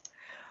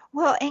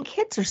 Well, and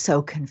kids are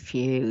so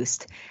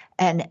confused,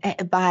 and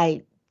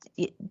they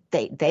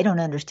don't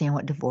understand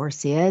what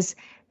divorce is.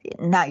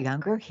 Not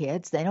younger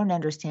kids, they don't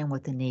understand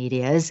what the need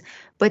is,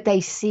 but they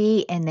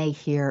see and they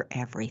hear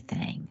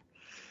everything.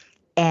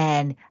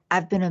 And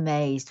I've been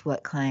amazed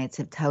what clients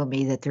have told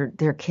me that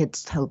their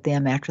kids told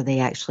them after they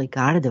actually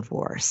got a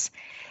divorce.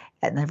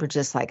 And they were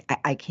just like,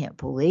 I can't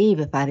believe,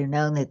 if I'd have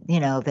known that,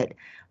 that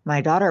my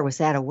daughter was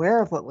that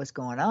aware of what was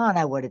going on,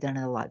 I would have done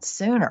it a lot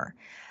sooner.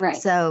 Right.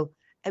 So,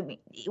 I mean,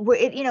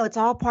 it's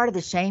all part of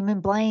the shame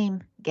and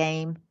blame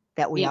game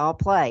that we all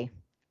play.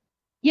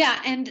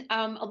 Yeah. And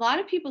a lot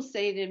of people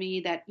say to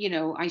me that,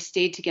 I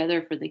stayed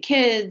together for the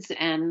kids,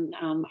 and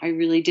I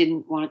really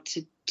didn't want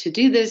to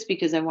do this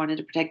because I wanted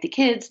to protect the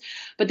kids.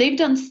 But they've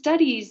done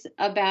studies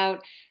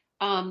about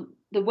the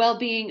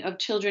well-being of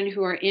children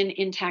who are in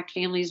intact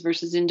families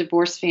versus in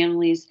divorced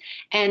families.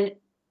 And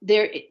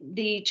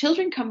the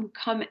children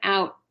come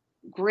out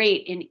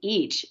great in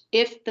each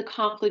if the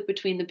conflict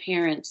between the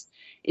parents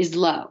is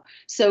low.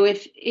 So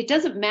if it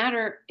doesn't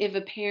matter if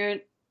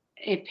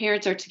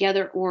parents are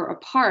together or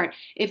apart,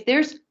 if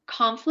there's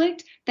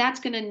conflict, that's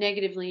going to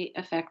negatively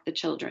affect the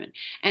children.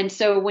 And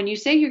so when you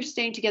say you're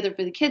staying together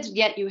for the kids,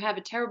 yet you have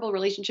a terrible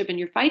relationship and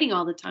you're fighting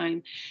all the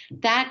time,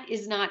 that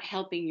is not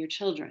helping your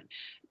children.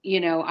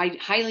 I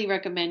highly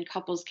recommend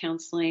couples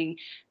counseling.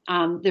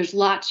 There's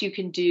lots you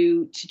can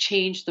do to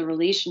change the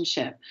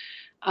relationship.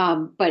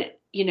 But,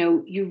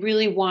 you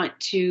really want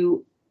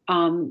to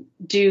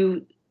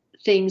do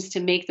things to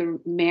make the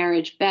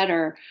marriage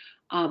better.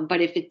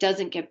 But if it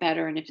doesn't get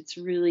better, and if it's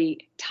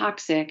really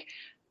toxic,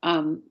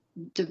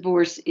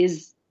 divorce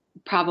is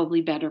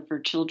probably better for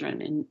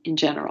children in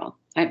general.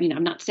 I mean,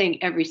 I'm not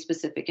saying every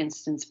specific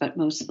instance, but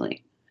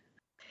mostly.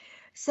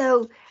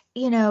 So,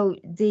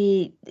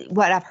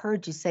 what I've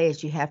heard you say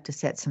is you have to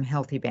set some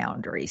healthy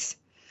boundaries.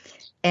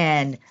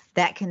 And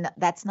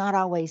that's not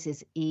always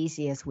as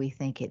easy as we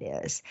think it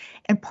is.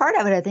 And part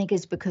of it, I think,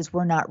 is because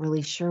we're not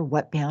really sure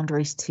what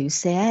boundaries to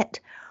set,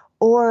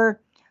 or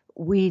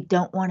we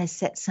don't want to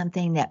set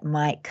something that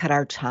might cut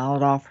our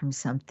child off from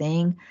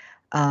something.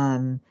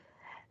 How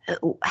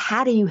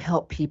do you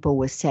help people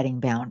with setting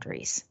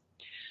boundaries?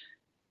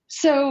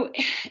 So,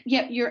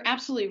 yeah, you're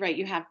absolutely right.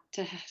 You have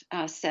to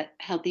set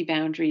healthy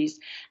boundaries.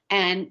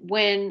 And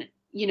when,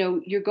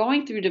 you're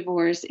going through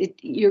divorce,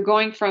 you're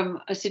going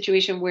from a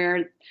situation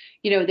where,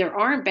 there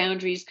aren't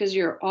boundaries because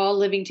you're all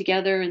living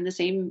together in the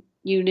same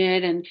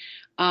unit.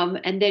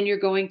 And then you're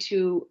going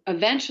to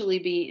eventually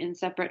be in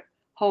separate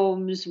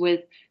homes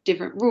with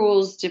different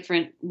rules,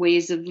 different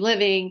ways of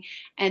living.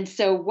 And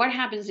so what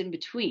happens in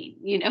between,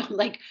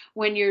 like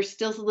when you're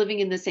still living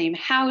in the same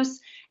house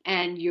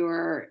and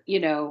you're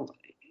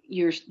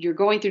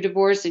going through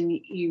divorce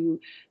and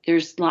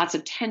there's lots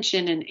of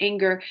tension and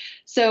anger.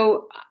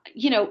 So,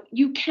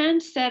 you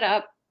can set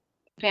up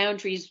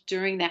boundaries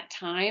during that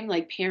time,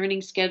 like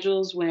parenting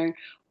schedules where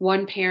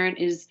one parent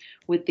is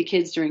with the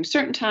kids during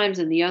certain times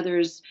and the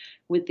others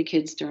with the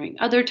kids during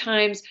other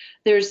times.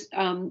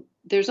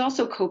 There's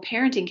also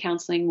co-parenting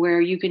counseling where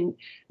you can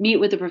meet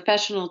with a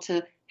professional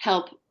to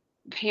help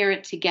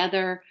parent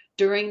together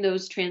during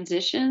those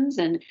transitions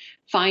and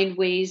find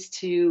ways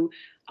to,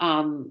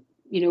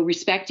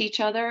 respect each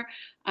other.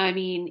 I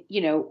mean,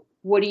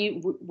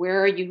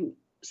 where are you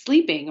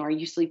sleeping? Are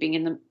you sleeping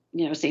in the,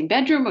 same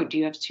bedroom, or do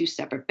you have two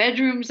separate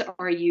bedrooms?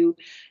 Are you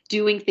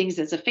doing things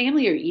as a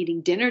family, or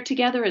eating dinner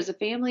together as a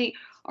family?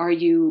 Are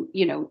you,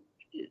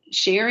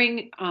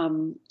 sharing,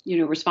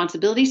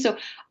 responsibility? So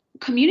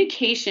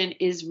communication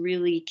is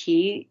really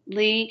key,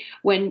 Lee,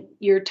 when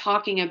you're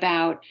talking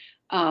about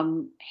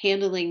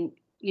handling,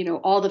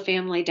 all the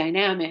family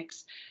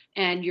dynamics,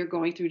 and you're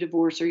going through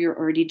divorce or you're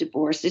already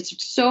divorced.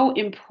 It's so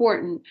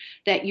important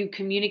that you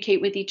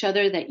communicate with each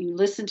other, that you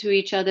listen to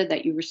each other,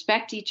 that you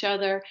respect each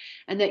other,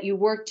 and that you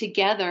work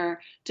together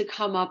to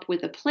come up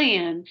with a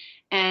plan.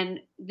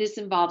 And this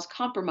involves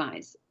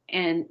compromise.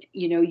 And,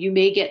 you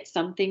may get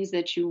some things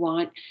that you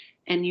want,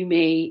 and you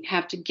may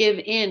have to give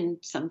in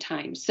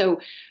sometimes.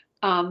 So,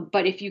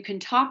 but if you can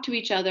talk to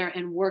each other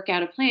and work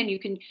out a plan, you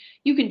can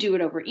do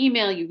it over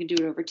email, you can do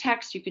it over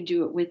text, you can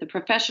do it with a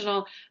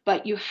professional,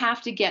 but you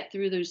have to get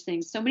through those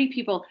things. So many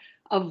people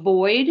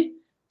avoid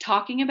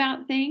talking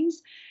about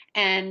things,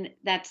 and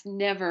that's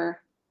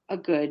never a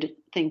good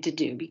thing to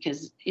do,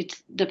 because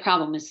the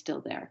problem is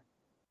still there.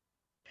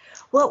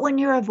 Well, when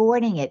you're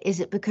avoiding it, is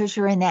it because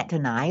you're in that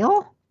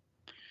denial?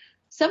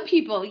 Some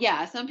people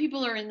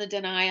are in the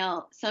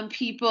denial. Some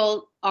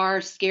people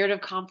are scared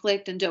of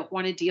conflict and don't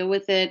want to deal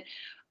with it.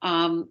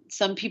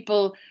 Some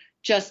people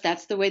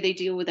that's the way they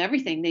deal with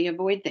everything. They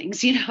avoid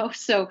things,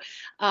 So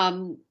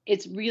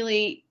it's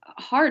really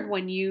hard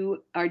when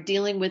you are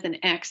dealing with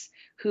an ex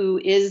who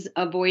is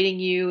avoiding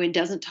you and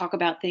doesn't talk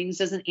about things,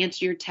 doesn't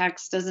answer your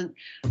texts, doesn't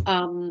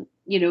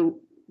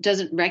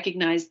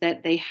recognize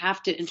that they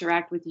have to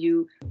interact with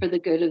you for the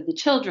good of the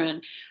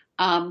children.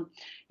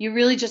 You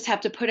really just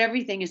have to put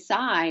everything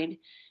aside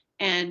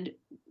and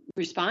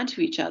respond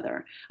to each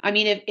other. I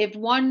mean, if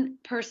one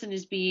person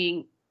is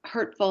being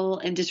hurtful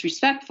and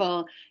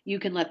disrespectful, you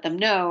can let them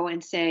know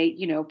and say,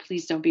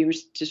 please don't be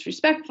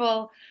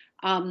disrespectful.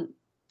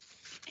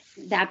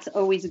 That's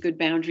always a good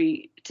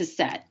boundary to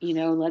set.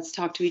 Let's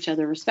talk to each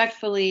other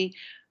respectfully,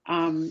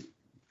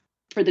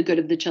 for the good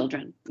of the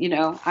children.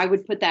 I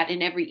would put that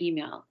in every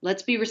email.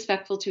 Let's be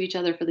respectful to each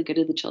other for the good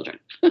of the children.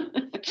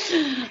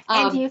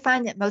 And do you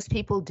find that most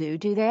people do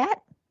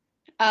that?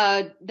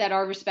 That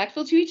are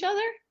respectful to each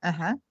other?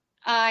 Uh-huh.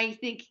 I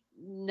think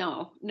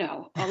no.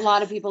 A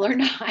lot of people are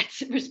not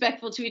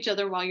respectful to each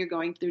other while you're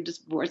going through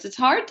divorce. It's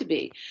hard to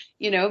be,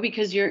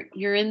 because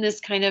you're in this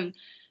kind of,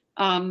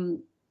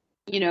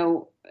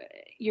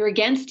 you're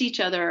against each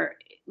other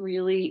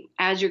really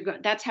as you're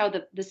going. That's how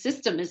the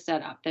system is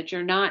set up, that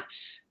you're not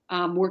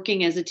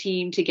working as a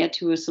team to get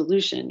to a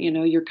solution.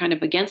 You're kind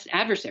of against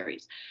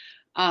adversaries.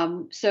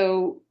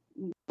 So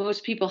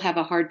most people have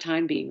a hard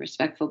time being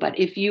respectful, but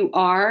if you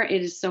are,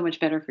 it is so much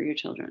better for your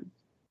children.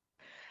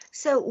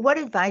 So what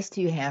advice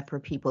do you have for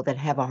people that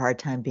have a hard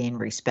time being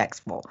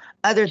respectful,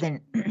 other than,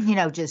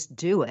 just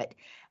do it?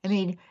 I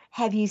mean,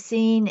 have you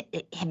seen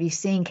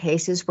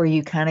cases where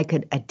you kind of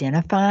could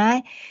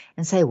identify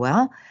and say,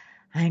 well,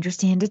 I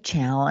understand a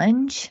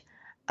challenge,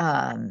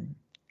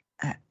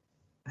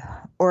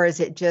 or is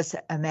it just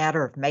a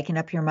matter of making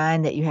up your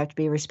mind that you have to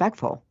be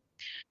respectful?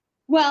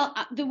 Well,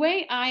 the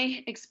way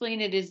I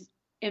explain it is,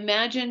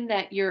 imagine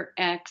that your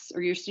ex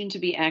or your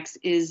soon-to-be ex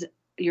is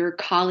your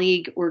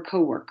colleague or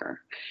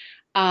coworker,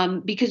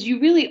 because you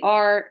really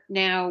are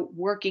now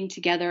working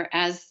together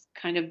as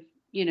kind of,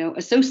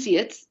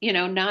 associates,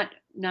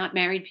 not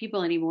married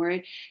people anymore.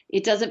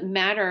 It doesn't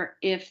matter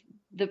if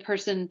the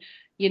person,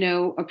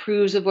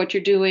 approves of what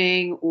you're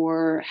doing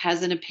or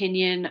has an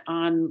opinion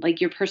on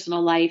like your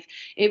personal life.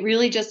 It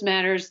really just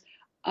matters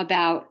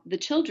about the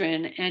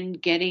children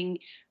and getting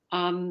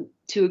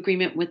to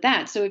agreement with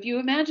that. So if you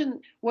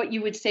imagine what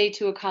you would say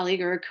to a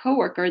colleague or a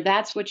coworker,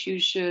 that's what you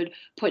should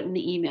put in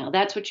the email.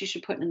 That's what you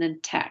should put in the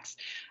text.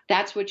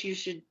 That's what you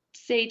should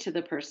say to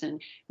the person.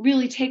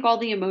 Really take all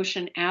the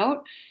emotion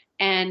out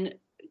and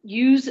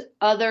use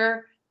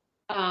other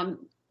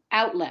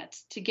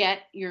outlets to get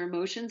your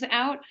emotions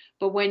out.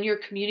 But when you're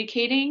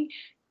communicating,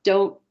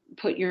 don't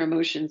put your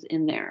emotions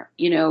in there.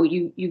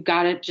 You've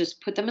got to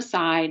just put them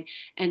aside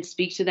and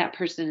speak to that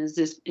person as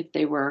if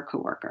they were a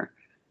coworker.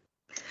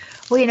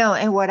 Well,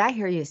 and what I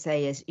hear you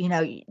say is,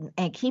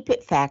 and keep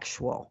it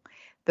factual,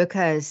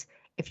 because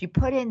if you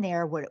put in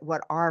there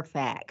what are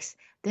facts,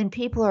 then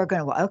people are going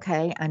to, well,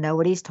 okay, I know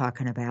what he's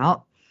talking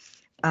about.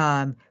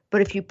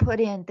 But if you put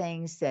in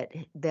things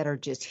that are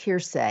just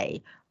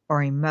hearsay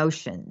or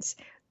emotions,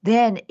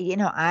 then,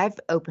 I've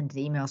opened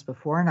the emails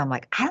before and I'm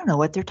like, I don't know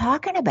what they're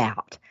talking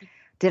about.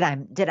 Did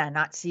I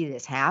not see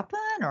this happen?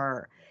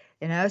 Or,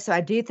 so I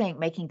do think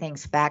making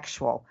things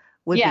factual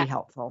would be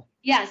helpful.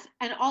 Yes.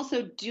 And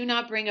also do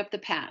not bring up the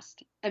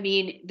past. I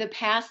mean, the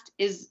past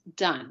is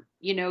done.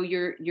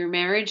 Your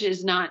marriage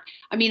is not,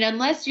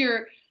 unless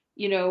you're,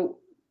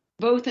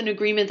 both in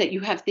agreement that you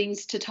have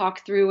things to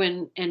talk through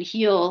and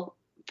heal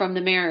from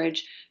the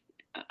marriage.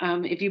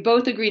 If you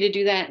both agree to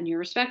do that and you're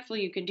respectful,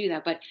 you can do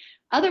that. But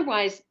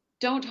otherwise,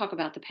 don't talk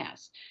about the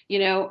past.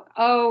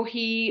 Oh,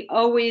 he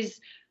always,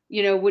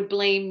 would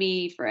blame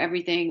me for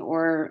everything,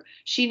 or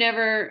she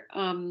never,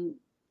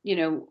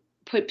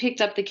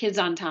 picked up the kids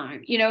on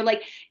time.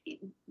 Like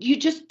you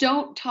just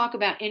don't talk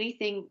about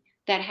anything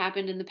that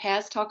happened in the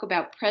past. Talk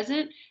about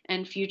present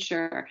and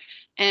future,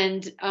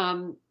 and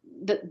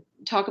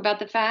talk about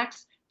the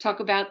facts, talk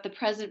about the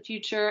present,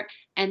 future,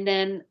 and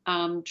then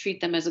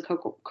treat them as a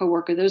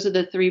coworker. Those are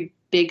the three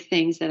big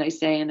things that I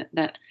say, and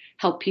that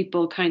help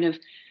people kind of,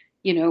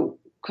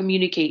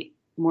 communicate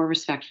more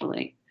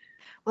respectfully.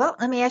 Well,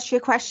 let me ask you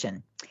a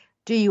question.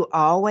 Do you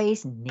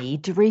always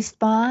need to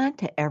respond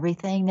to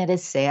everything that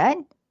is said?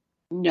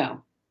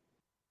 No,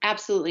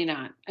 absolutely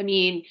not. I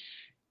mean,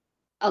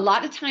 a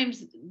lot of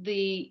times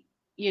the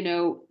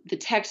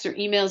texts or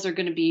emails are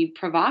going to be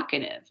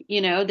provocative.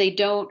 They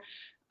don't,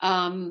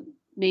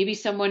 maybe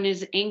someone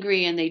is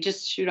angry and they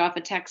just shoot off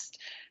a text,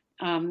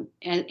 and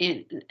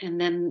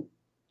then,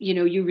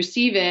 you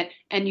receive it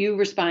and you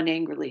respond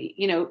angrily,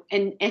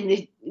 and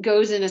it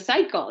goes in a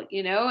cycle,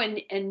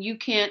 and you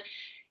can't,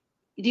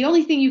 the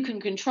only thing you can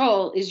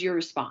control is your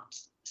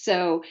response.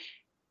 So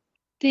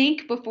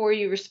think before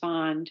you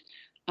respond.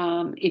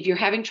 If you're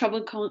having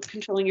trouble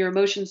controlling your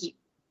emotions,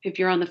 if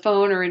you're on the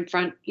phone or in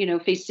front,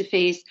 face to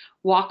face,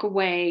 walk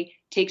away,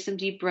 take some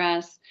deep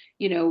breaths,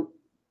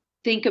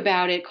 think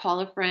about it, call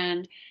a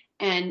friend.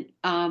 And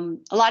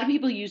a lot of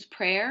people use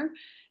prayer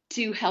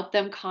to help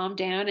them calm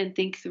down and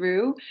think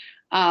through.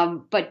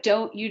 But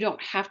you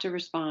don't have to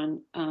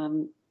respond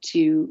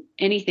to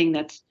anything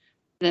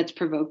that's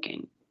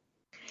provoking.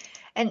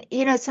 And,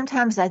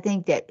 sometimes I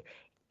think that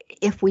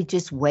if we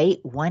just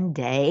wait one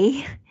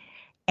day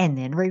and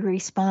then we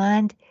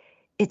respond,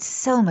 it's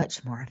so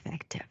much more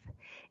effective.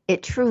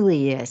 It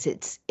truly is.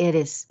 It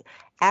is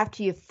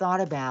after you've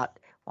thought about,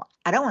 well,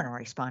 I don't want to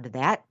respond to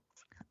that.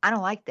 I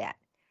don't like that.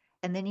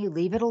 And then you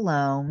leave it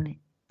alone.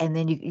 And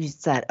then you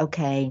said,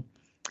 okay,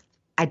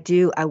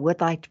 I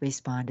would like to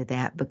respond to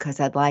that because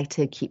I'd like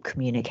to keep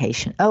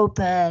communication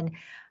open.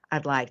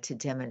 I'd like to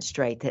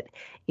demonstrate that,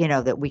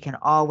 that we can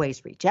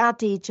always reach out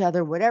to each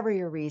other, whatever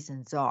your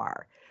reasons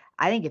are.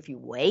 I think if you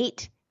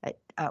wait,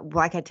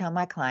 like I tell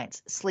my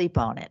clients, sleep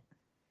on it.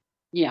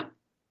 Yeah,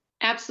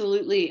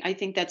 absolutely. I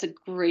think that's a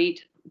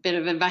great bit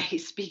of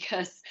advice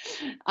because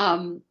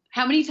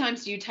how many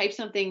times do you type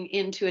something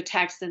into a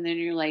text and then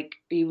you're like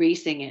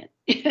erasing it,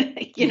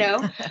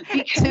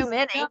 Because too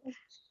many.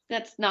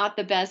 That's not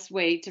the best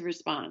way to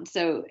respond.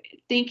 So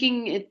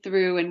thinking it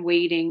through and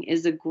waiting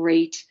is a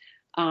great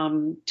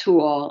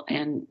tool,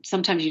 and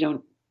sometimes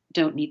you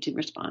don't need to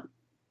respond.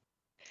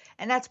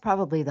 And that's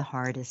probably the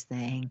hardest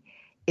thing,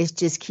 is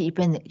just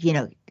keeping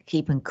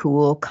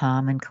cool,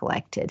 calm, and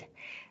collected.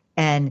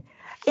 And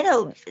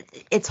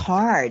it's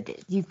hard.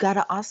 You've got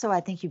to also,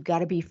 I think you've got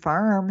to be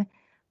firm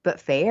but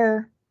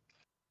fair.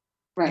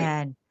 Right.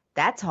 And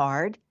that's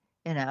hard,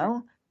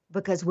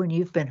 because when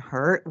you've been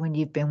hurt, when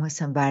you've been with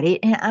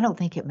somebody, and I don't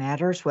think it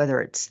matters whether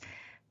it's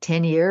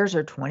 10 years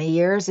or 20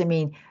 years. I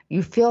mean,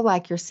 you feel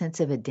like your sense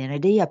of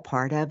identity, a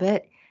part of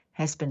it,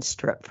 has been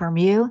stripped from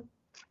you.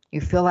 You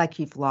feel like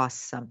you've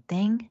lost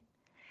something.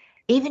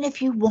 Even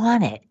if you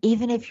want it,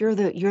 even if you're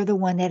the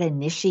one that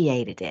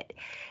initiated it,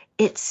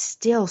 it's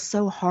still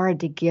so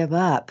hard to give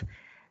up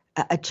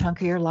a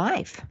chunk of your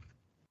life.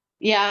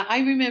 Yeah, I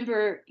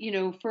remember,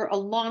 for a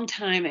long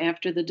time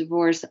after the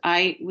divorce,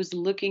 I was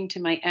looking to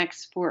my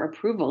ex for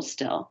approval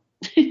still.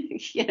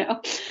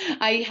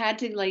 I had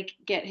to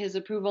get his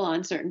approval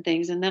on certain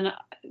things. And then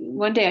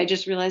one day I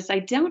just realized I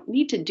don't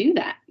need to do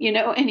that,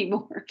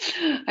 anymore.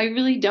 I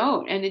really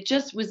don't. And it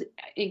just was,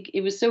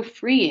 it was so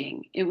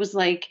freeing. It was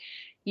like,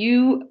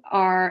 you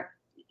are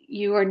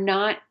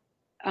not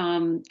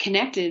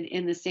connected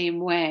in the same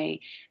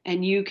way,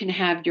 and you can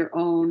have your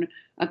own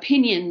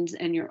opinions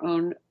and your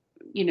own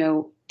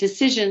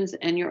decisions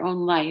and your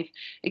own life,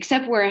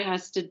 except where it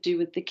has to do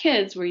with the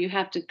kids, where you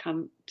have to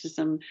come to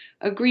some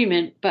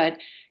agreement. But,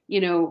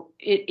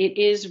 it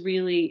is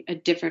really a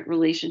different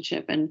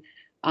relationship, and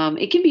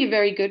it can be a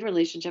very good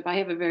relationship. I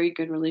have a very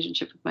good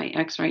relationship with my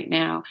ex right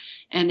now,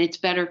 and it's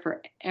better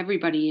for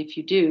everybody if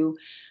you do.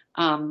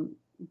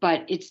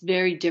 But it's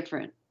very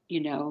different,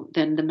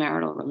 than the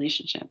marital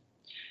relationship.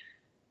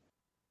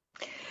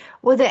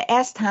 Well,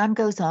 as time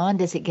goes on,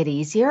 does it get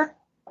easier?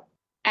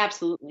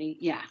 Absolutely.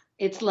 Yeah.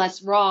 It's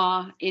less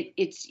raw.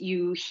 It's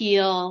you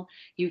heal,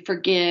 you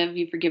forgive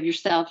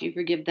yourself, you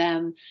forgive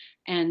them.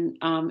 And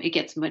it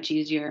gets much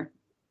easier,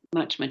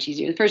 much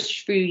easier. The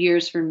first few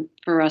years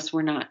for us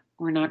were not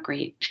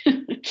great.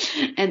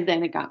 And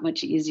then it got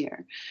much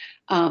easier.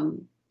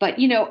 But,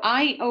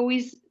 I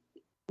always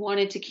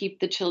wanted to keep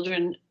the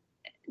children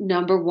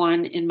number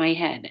one in my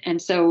head.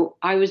 And so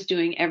I was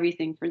doing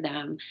everything for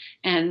them.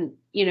 And,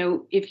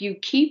 if you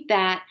keep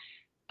that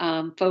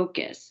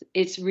focus,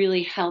 it's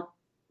really helpful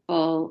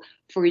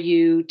for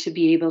you to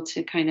be able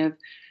to kind of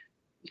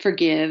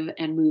forgive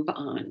and move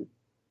on.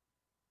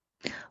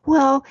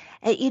 Well,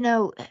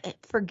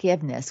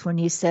 forgiveness, when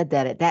you said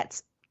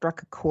that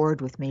struck a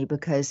chord with me,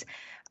 because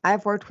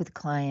I've worked with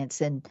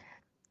clients and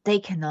they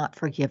cannot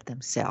forgive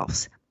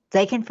themselves.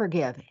 They can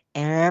forgive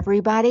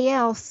everybody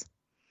else,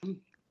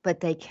 but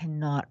they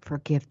cannot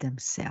forgive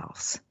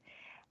themselves.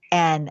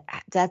 And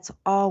that's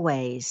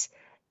always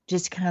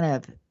just kind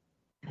of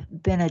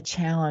been a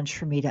challenge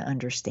for me to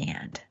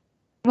understand?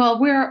 Well,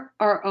 we're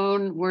our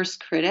own worst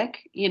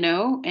critic,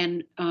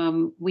 and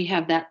we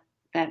have that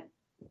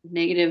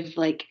negative,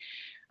 like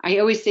I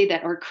always say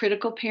that our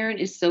critical parent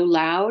is so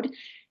loud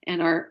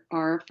and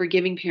our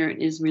forgiving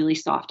parent is really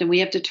soft. And we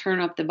have to turn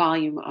up the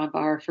volume of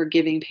our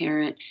forgiving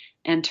parent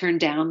and turn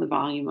down the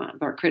volume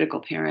of our critical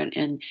parent.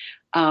 And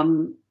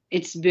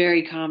it's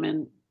very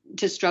common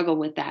to struggle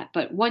with that.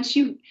 But once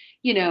you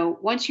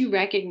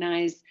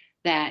recognize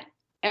that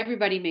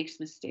everybody makes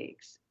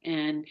mistakes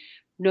and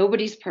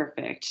nobody's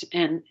perfect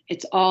and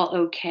it's all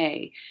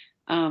okay,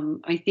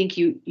 I think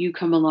you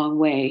come a long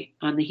way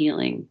in the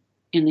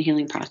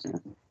healing process.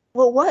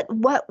 Well,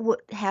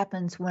 what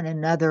happens when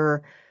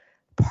another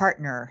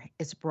partner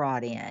is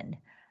brought in?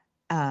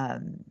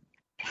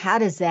 How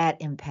does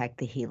that impact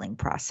the healing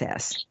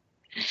process?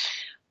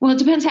 Well, it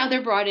depends how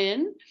they're brought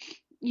in.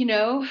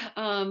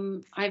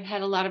 I've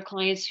had a lot of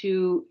clients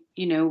who,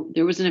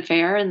 there was an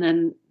affair and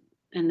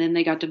then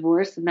they got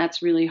divorced, and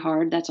that's really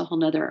hard. That's a whole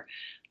nother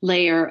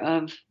layer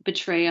of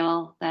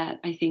betrayal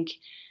that I think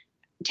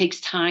takes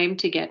time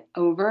to get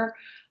over.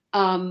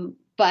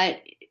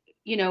 But,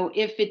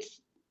 if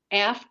it's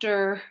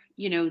after,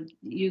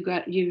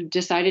 you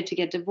decided to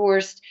get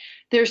divorced,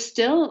 there's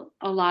still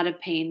a lot of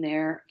pain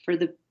there for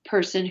the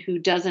person who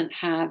doesn't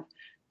have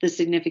the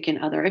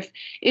significant other.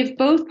 If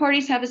both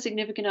parties have a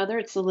significant other,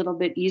 it's a little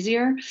bit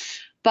easier.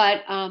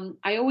 But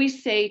I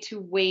always say to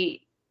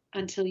wait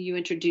until you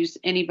introduce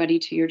anybody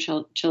to your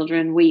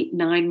children. Wait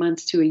 9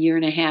 months to a year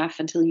and a half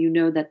until you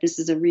know that this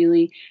is a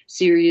really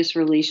serious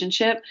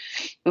relationship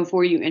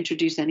before you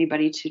introduce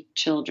anybody to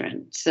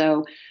children.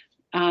 So,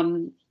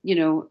 on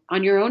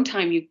your own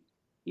time, you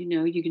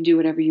can do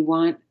whatever you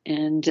want.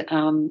 And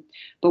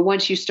but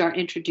once you start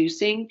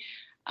introducing,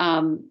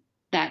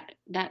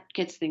 that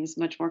gets things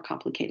much more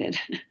complicated.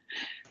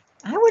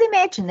 I would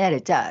imagine that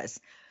it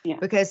does. Yeah.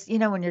 Because,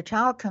 when your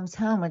child comes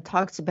home and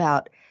talks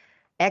about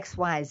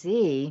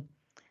XYZ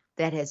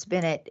that has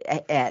been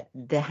at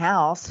the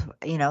house,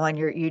 and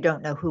you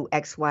don't know who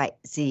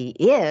XYZ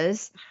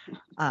is,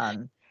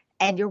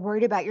 and you're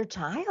worried about your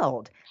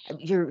child.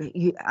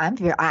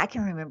 I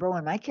can remember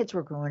when my kids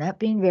were growing up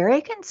being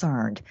very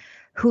concerned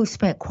who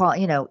spent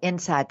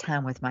inside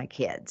time with my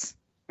kids.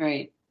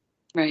 Right.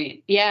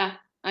 Yeah.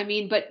 I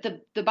mean, but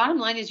the bottom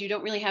line is you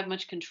don't really have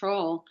much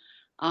control.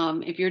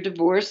 If you're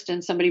divorced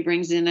and somebody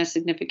brings in a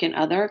significant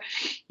other,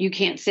 you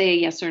can't say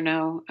yes or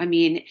no. I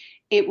mean,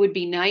 it would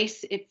be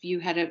nice if you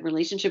had a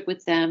relationship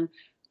with them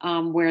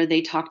where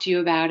they talk to you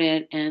about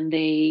it and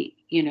they,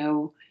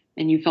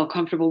 and you felt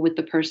comfortable with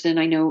the person.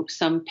 I know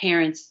some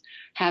parents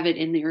have it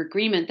in their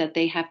agreement that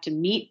they have to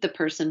meet the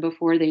person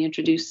before they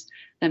introduce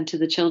them to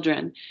the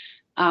children.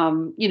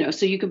 So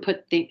you can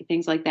put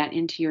things like that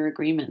into your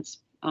agreements.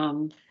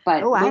 But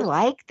I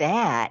like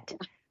that.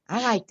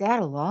 I like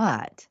that a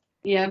lot.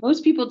 Yeah,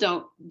 most people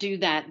don't do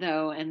that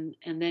though, and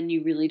then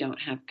you really don't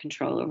have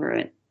control over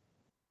it.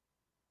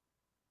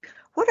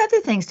 What other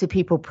things do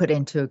people put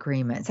into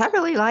agreements? I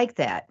really like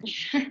that.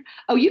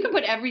 Oh, you can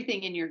put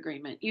everything in your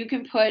agreement. You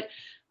can put,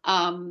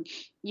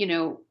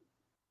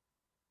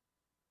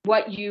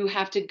 what you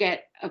have to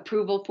get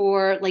approval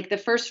for, like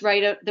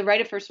the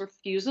right of first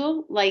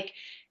refusal. Like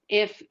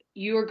if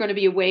you are going to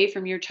be away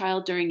from your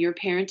child during your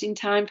parenting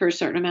time for a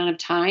certain amount of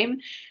time,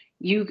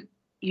 you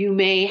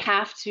may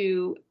have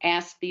to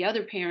ask the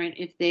other parent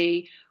if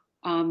they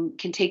can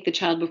take the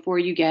child before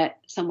you get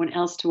someone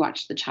else to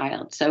watch the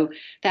child. So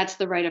that's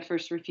the right of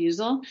first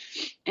refusal.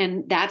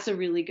 And that's a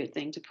really good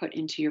thing to put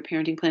into your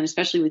parenting plan,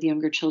 especially with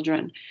younger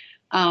children.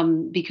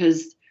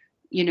 Because,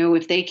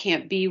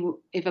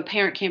 if a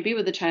parent can't be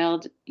with a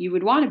child, you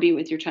would want to be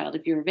with your child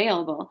if you're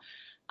available.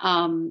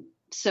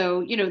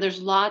 So,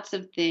 there's lots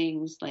of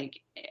things, like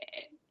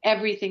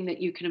everything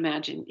that you can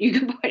imagine you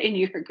can put in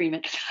your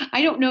agreement.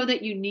 I don't know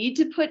that you need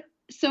to put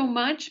so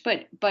much,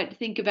 but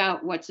think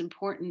about what's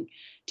important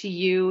to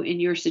you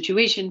in your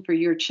situation for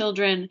your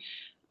children.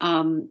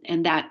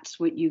 And that's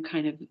what you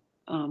kind of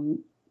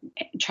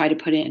try to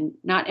put in.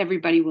 Not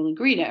everybody will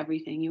agree to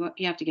everything. You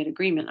have to get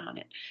agreement on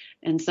it.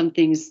 And some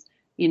things,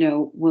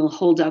 will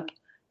hold up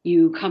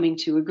you coming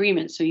to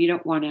agreement. So you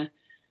don't want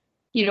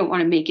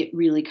to make it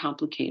really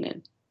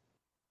complicated.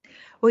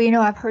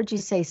 Well, I've heard you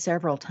say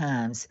several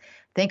times,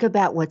 think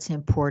about what's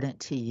important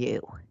to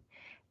you.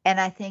 And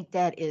I think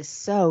that is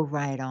so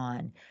right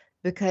on,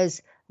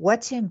 because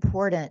what's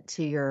important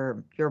to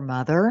your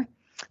mother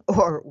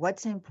or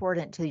what's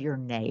important to your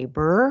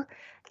neighbor,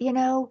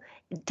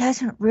 it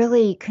doesn't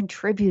really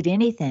contribute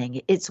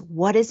anything. It's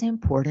what is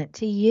important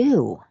to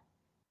you.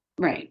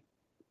 Right.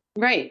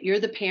 You're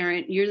the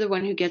parent. You're the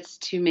one who gets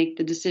to make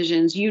the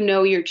decisions. You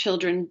know your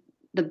children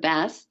the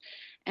best,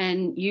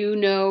 and you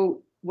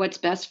know what's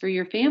best for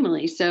your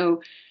family.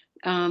 So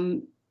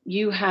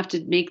you have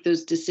to make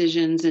those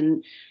decisions.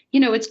 And,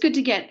 it's good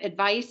to get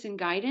advice and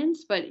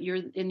guidance, but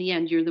in the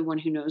end, you're the one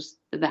who knows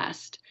the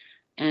best.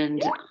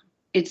 And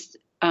it's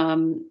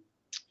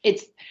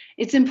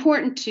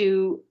important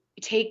to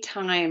take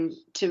time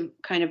to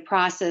kind of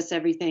process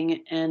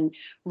everything and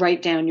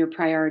write down your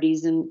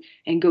priorities and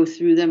go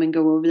through them and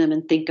go over them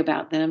and think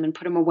about them and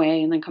put them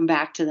away and then come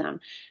back to them.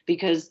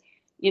 Because,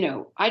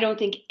 I don't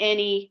think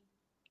any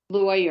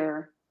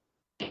lawyer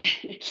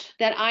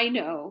that I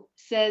know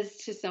says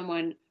to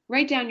someone,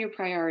 write down your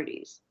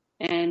priorities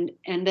and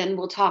then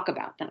we'll talk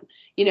about them.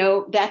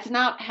 That's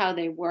not how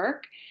they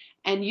work.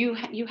 And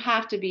you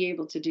have to be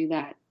able to do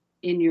that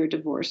in your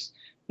divorce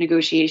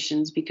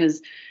negotiations,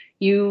 because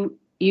you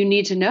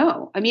need to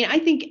know. I mean, I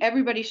think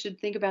everybody should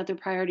think about their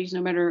priorities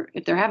no matter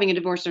if they're having a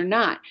divorce or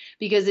not,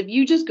 because if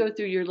you just go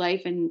through your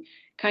life and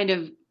kind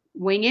of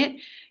wing it,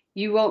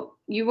 you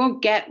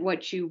won't get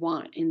what you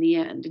want in the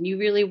end. And you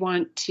really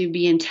want to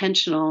be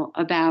intentional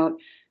about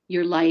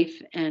your life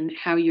and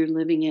how you're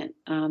living it,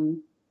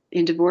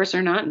 in divorce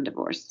or not in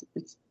divorce.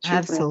 It's true.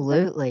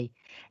 Absolutely.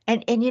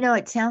 And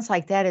it sounds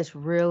like that is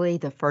really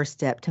the first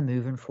step to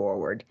moving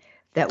forward.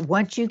 That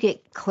once you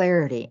get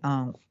clarity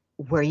on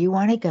where you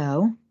want to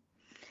go,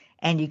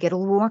 and you get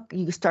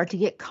you start to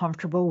get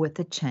comfortable with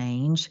the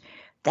change,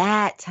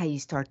 that's how you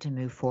start to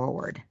move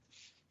forward.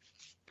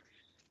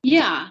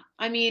 Yeah,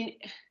 I mean,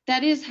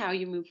 that is how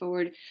you move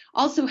forward.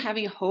 Also,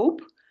 having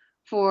hope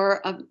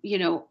for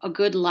a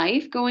good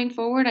life going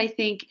forward. I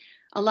think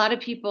a lot of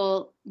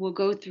people will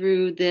go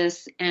through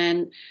this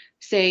and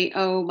say,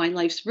 "Oh, my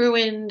life's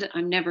ruined.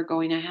 I'm never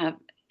going to have,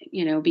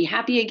 be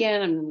happy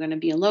again. I'm going to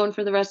be alone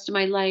for the rest of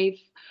my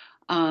life."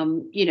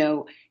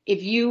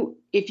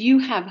 If you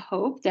have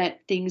hope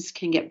that things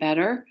can get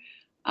better,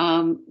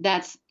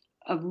 that's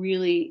a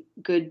really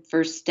good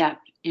first step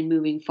in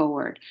moving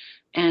forward.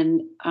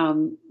 And,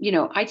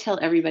 I tell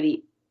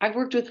everybody, I've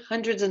worked with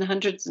hundreds and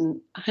hundreds and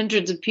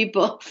hundreds of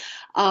people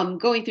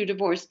going through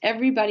divorce.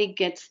 Everybody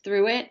gets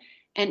through it.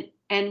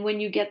 And when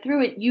you get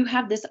through it, you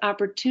have this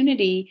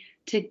opportunity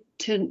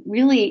to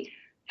really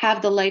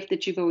have the life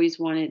that you've always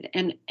wanted.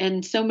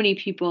 And so many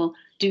people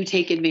do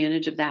take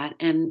advantage of that.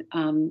 And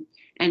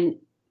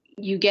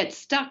you get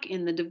stuck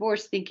in the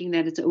divorce thinking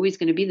that it's always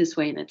going to be this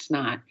way, and it's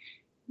not.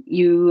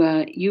 You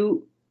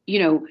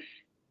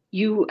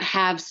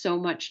have so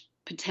much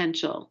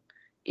potential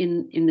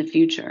in the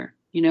future.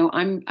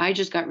 I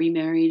just got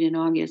remarried in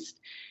August,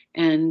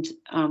 and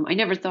I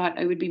never thought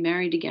I would be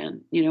married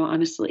again,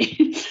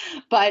 honestly.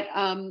 But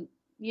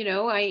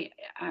I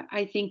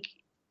think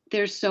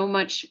there's so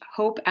much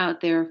hope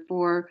out there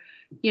for,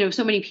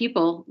 so many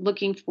people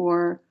looking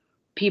for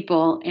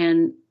people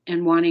and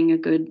wanting a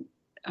good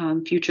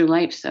future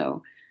life.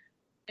 So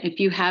if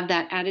you have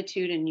that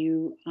attitude and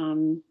you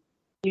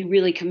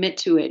really commit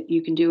to it,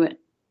 you can do it.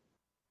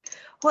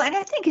 Well, and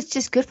I think it's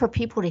just good for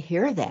people to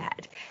hear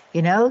that.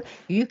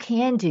 You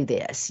can do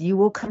this. You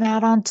will come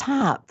out on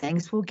top.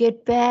 Things will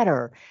get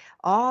better.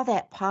 All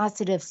that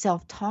positive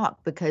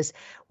self-talk, because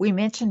we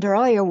mentioned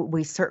earlier,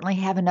 we certainly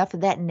have enough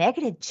of that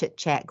negative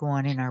chit-chat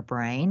going in our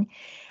brain,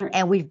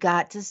 and we've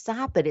got to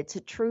stop it. It's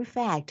a true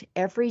fact.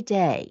 Every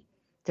day,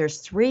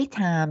 there's 3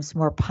 times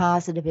more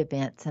positive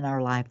events in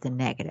our life than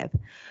negative.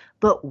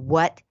 But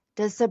what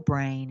does the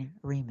brain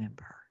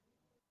remember?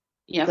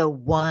 Yeah. The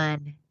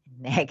one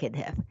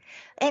negative.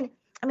 And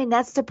I mean,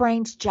 that's the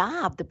brain's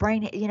job. The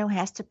brain,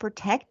 has to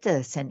protect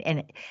us and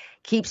it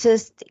keeps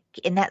us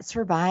in that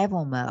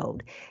survival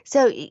mode.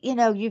 So,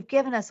 you've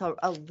given us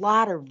a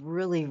lot of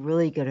really,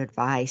 really good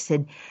advice.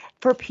 And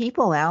for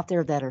people out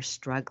there that are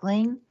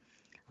struggling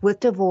with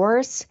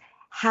divorce,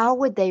 how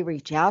would they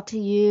reach out to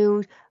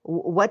you?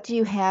 What do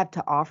you have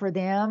to offer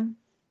them?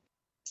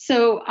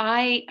 So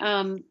I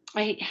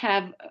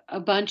have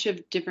a bunch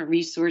of different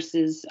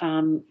resources.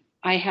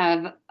 I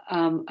have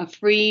a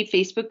free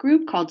Facebook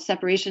group called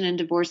Separation and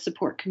Divorce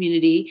Support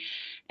Community,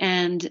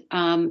 and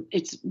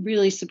it's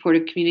really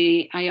supportive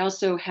community. I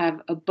also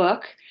have a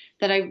book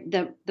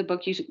the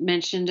book you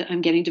mentioned,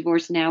 I'm Getting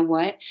Divorced Now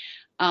What?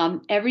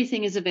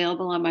 Everything is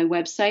available on my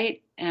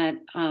website at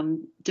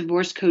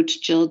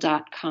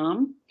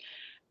divorcecoachjill.com.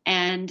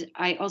 And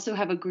I also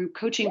have a group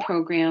coaching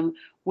program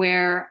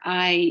where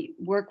I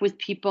work with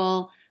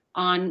people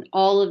on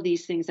all of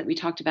these things that we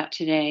talked about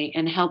today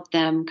and help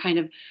them kind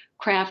of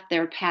craft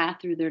their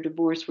path through their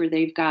divorce where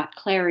they've got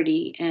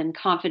clarity and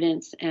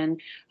confidence and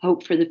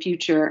hope for the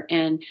future.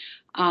 And,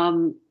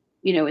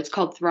 it's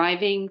called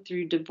Thriving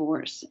Through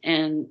Divorce.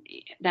 And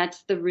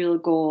that's the real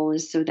goal,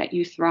 is so that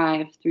you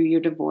thrive through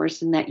your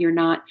divorce and that you're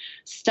not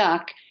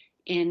stuck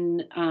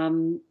in,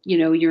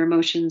 your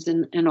emotions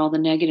and all the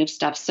negative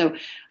stuff. So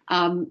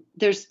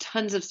there's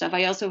tons of stuff.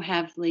 I also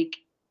have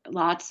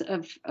lots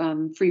of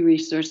free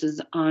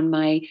resources on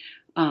my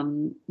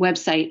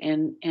website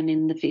and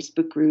in the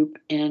Facebook group.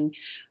 And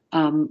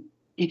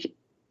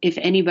if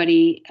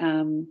anybody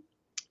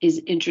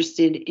is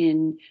interested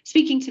in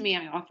speaking to me,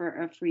 I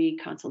offer a free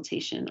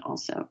consultation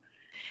also.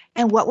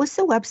 And what was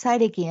the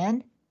website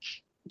again?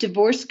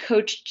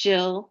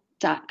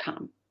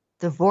 DivorceCoachJill.com.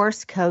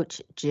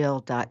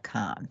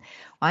 DivorceCoachJill.com. Well,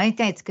 I think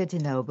that's good to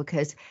know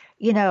because,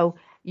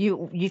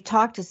 you've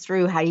talked us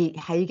through how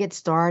you get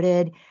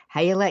started,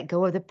 how you let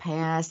go of the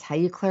past, how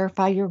you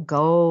clarify your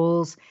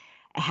goals,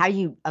 how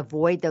you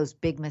avoid those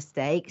big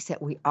mistakes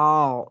that we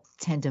all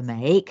tend to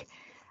make.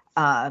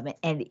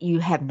 And you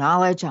have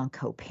knowledge on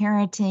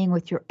co-parenting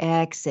with your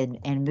ex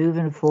and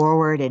moving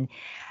forward. And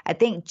I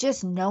think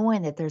just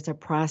knowing that there's a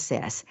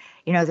process,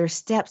 there's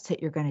steps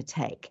that you're going to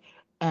take.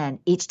 And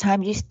each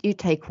time you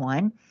take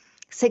one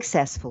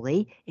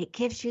successfully, it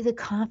gives you the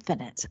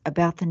confidence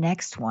about the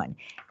next one.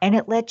 And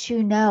it lets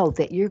you know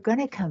that you're going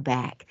to come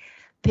back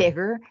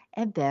bigger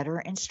and better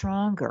and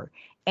stronger.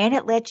 And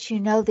it lets you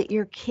know that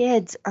your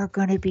kids are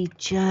going to be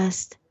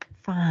just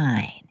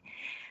fine.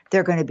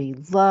 They're going to be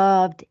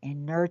loved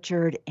and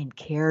nurtured and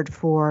cared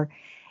for.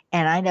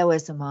 And I know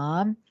as a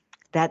mom,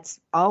 that's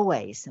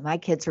always, my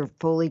kids are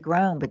fully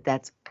grown, but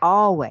that's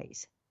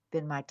always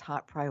been my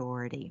top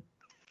priority.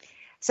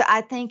 So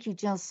I thank you,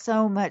 Jill,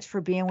 so much for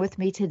being with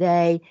me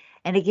today.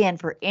 And again,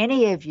 for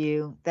any of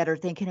you that are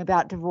thinking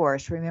about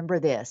divorce, remember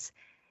this,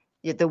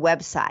 the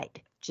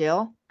website,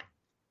 Jill?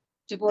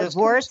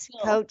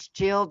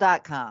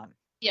 DivorceCoachJill.com.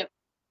 Yep.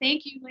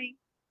 Thank you, Lee.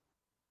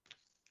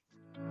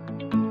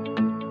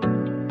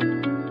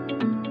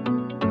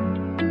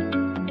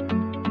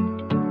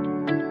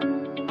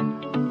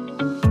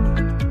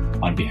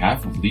 On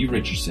behalf of Lee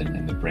Richardson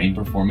and the Brain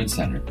Performance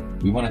Center,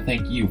 we want to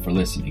thank you for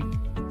listening.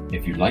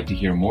 If you'd like to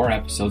hear more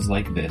episodes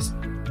like this,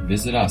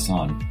 visit us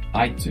on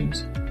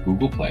iTunes,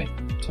 Google Play,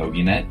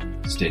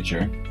 TogiNet,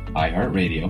 Stitcher, iHeartRadio,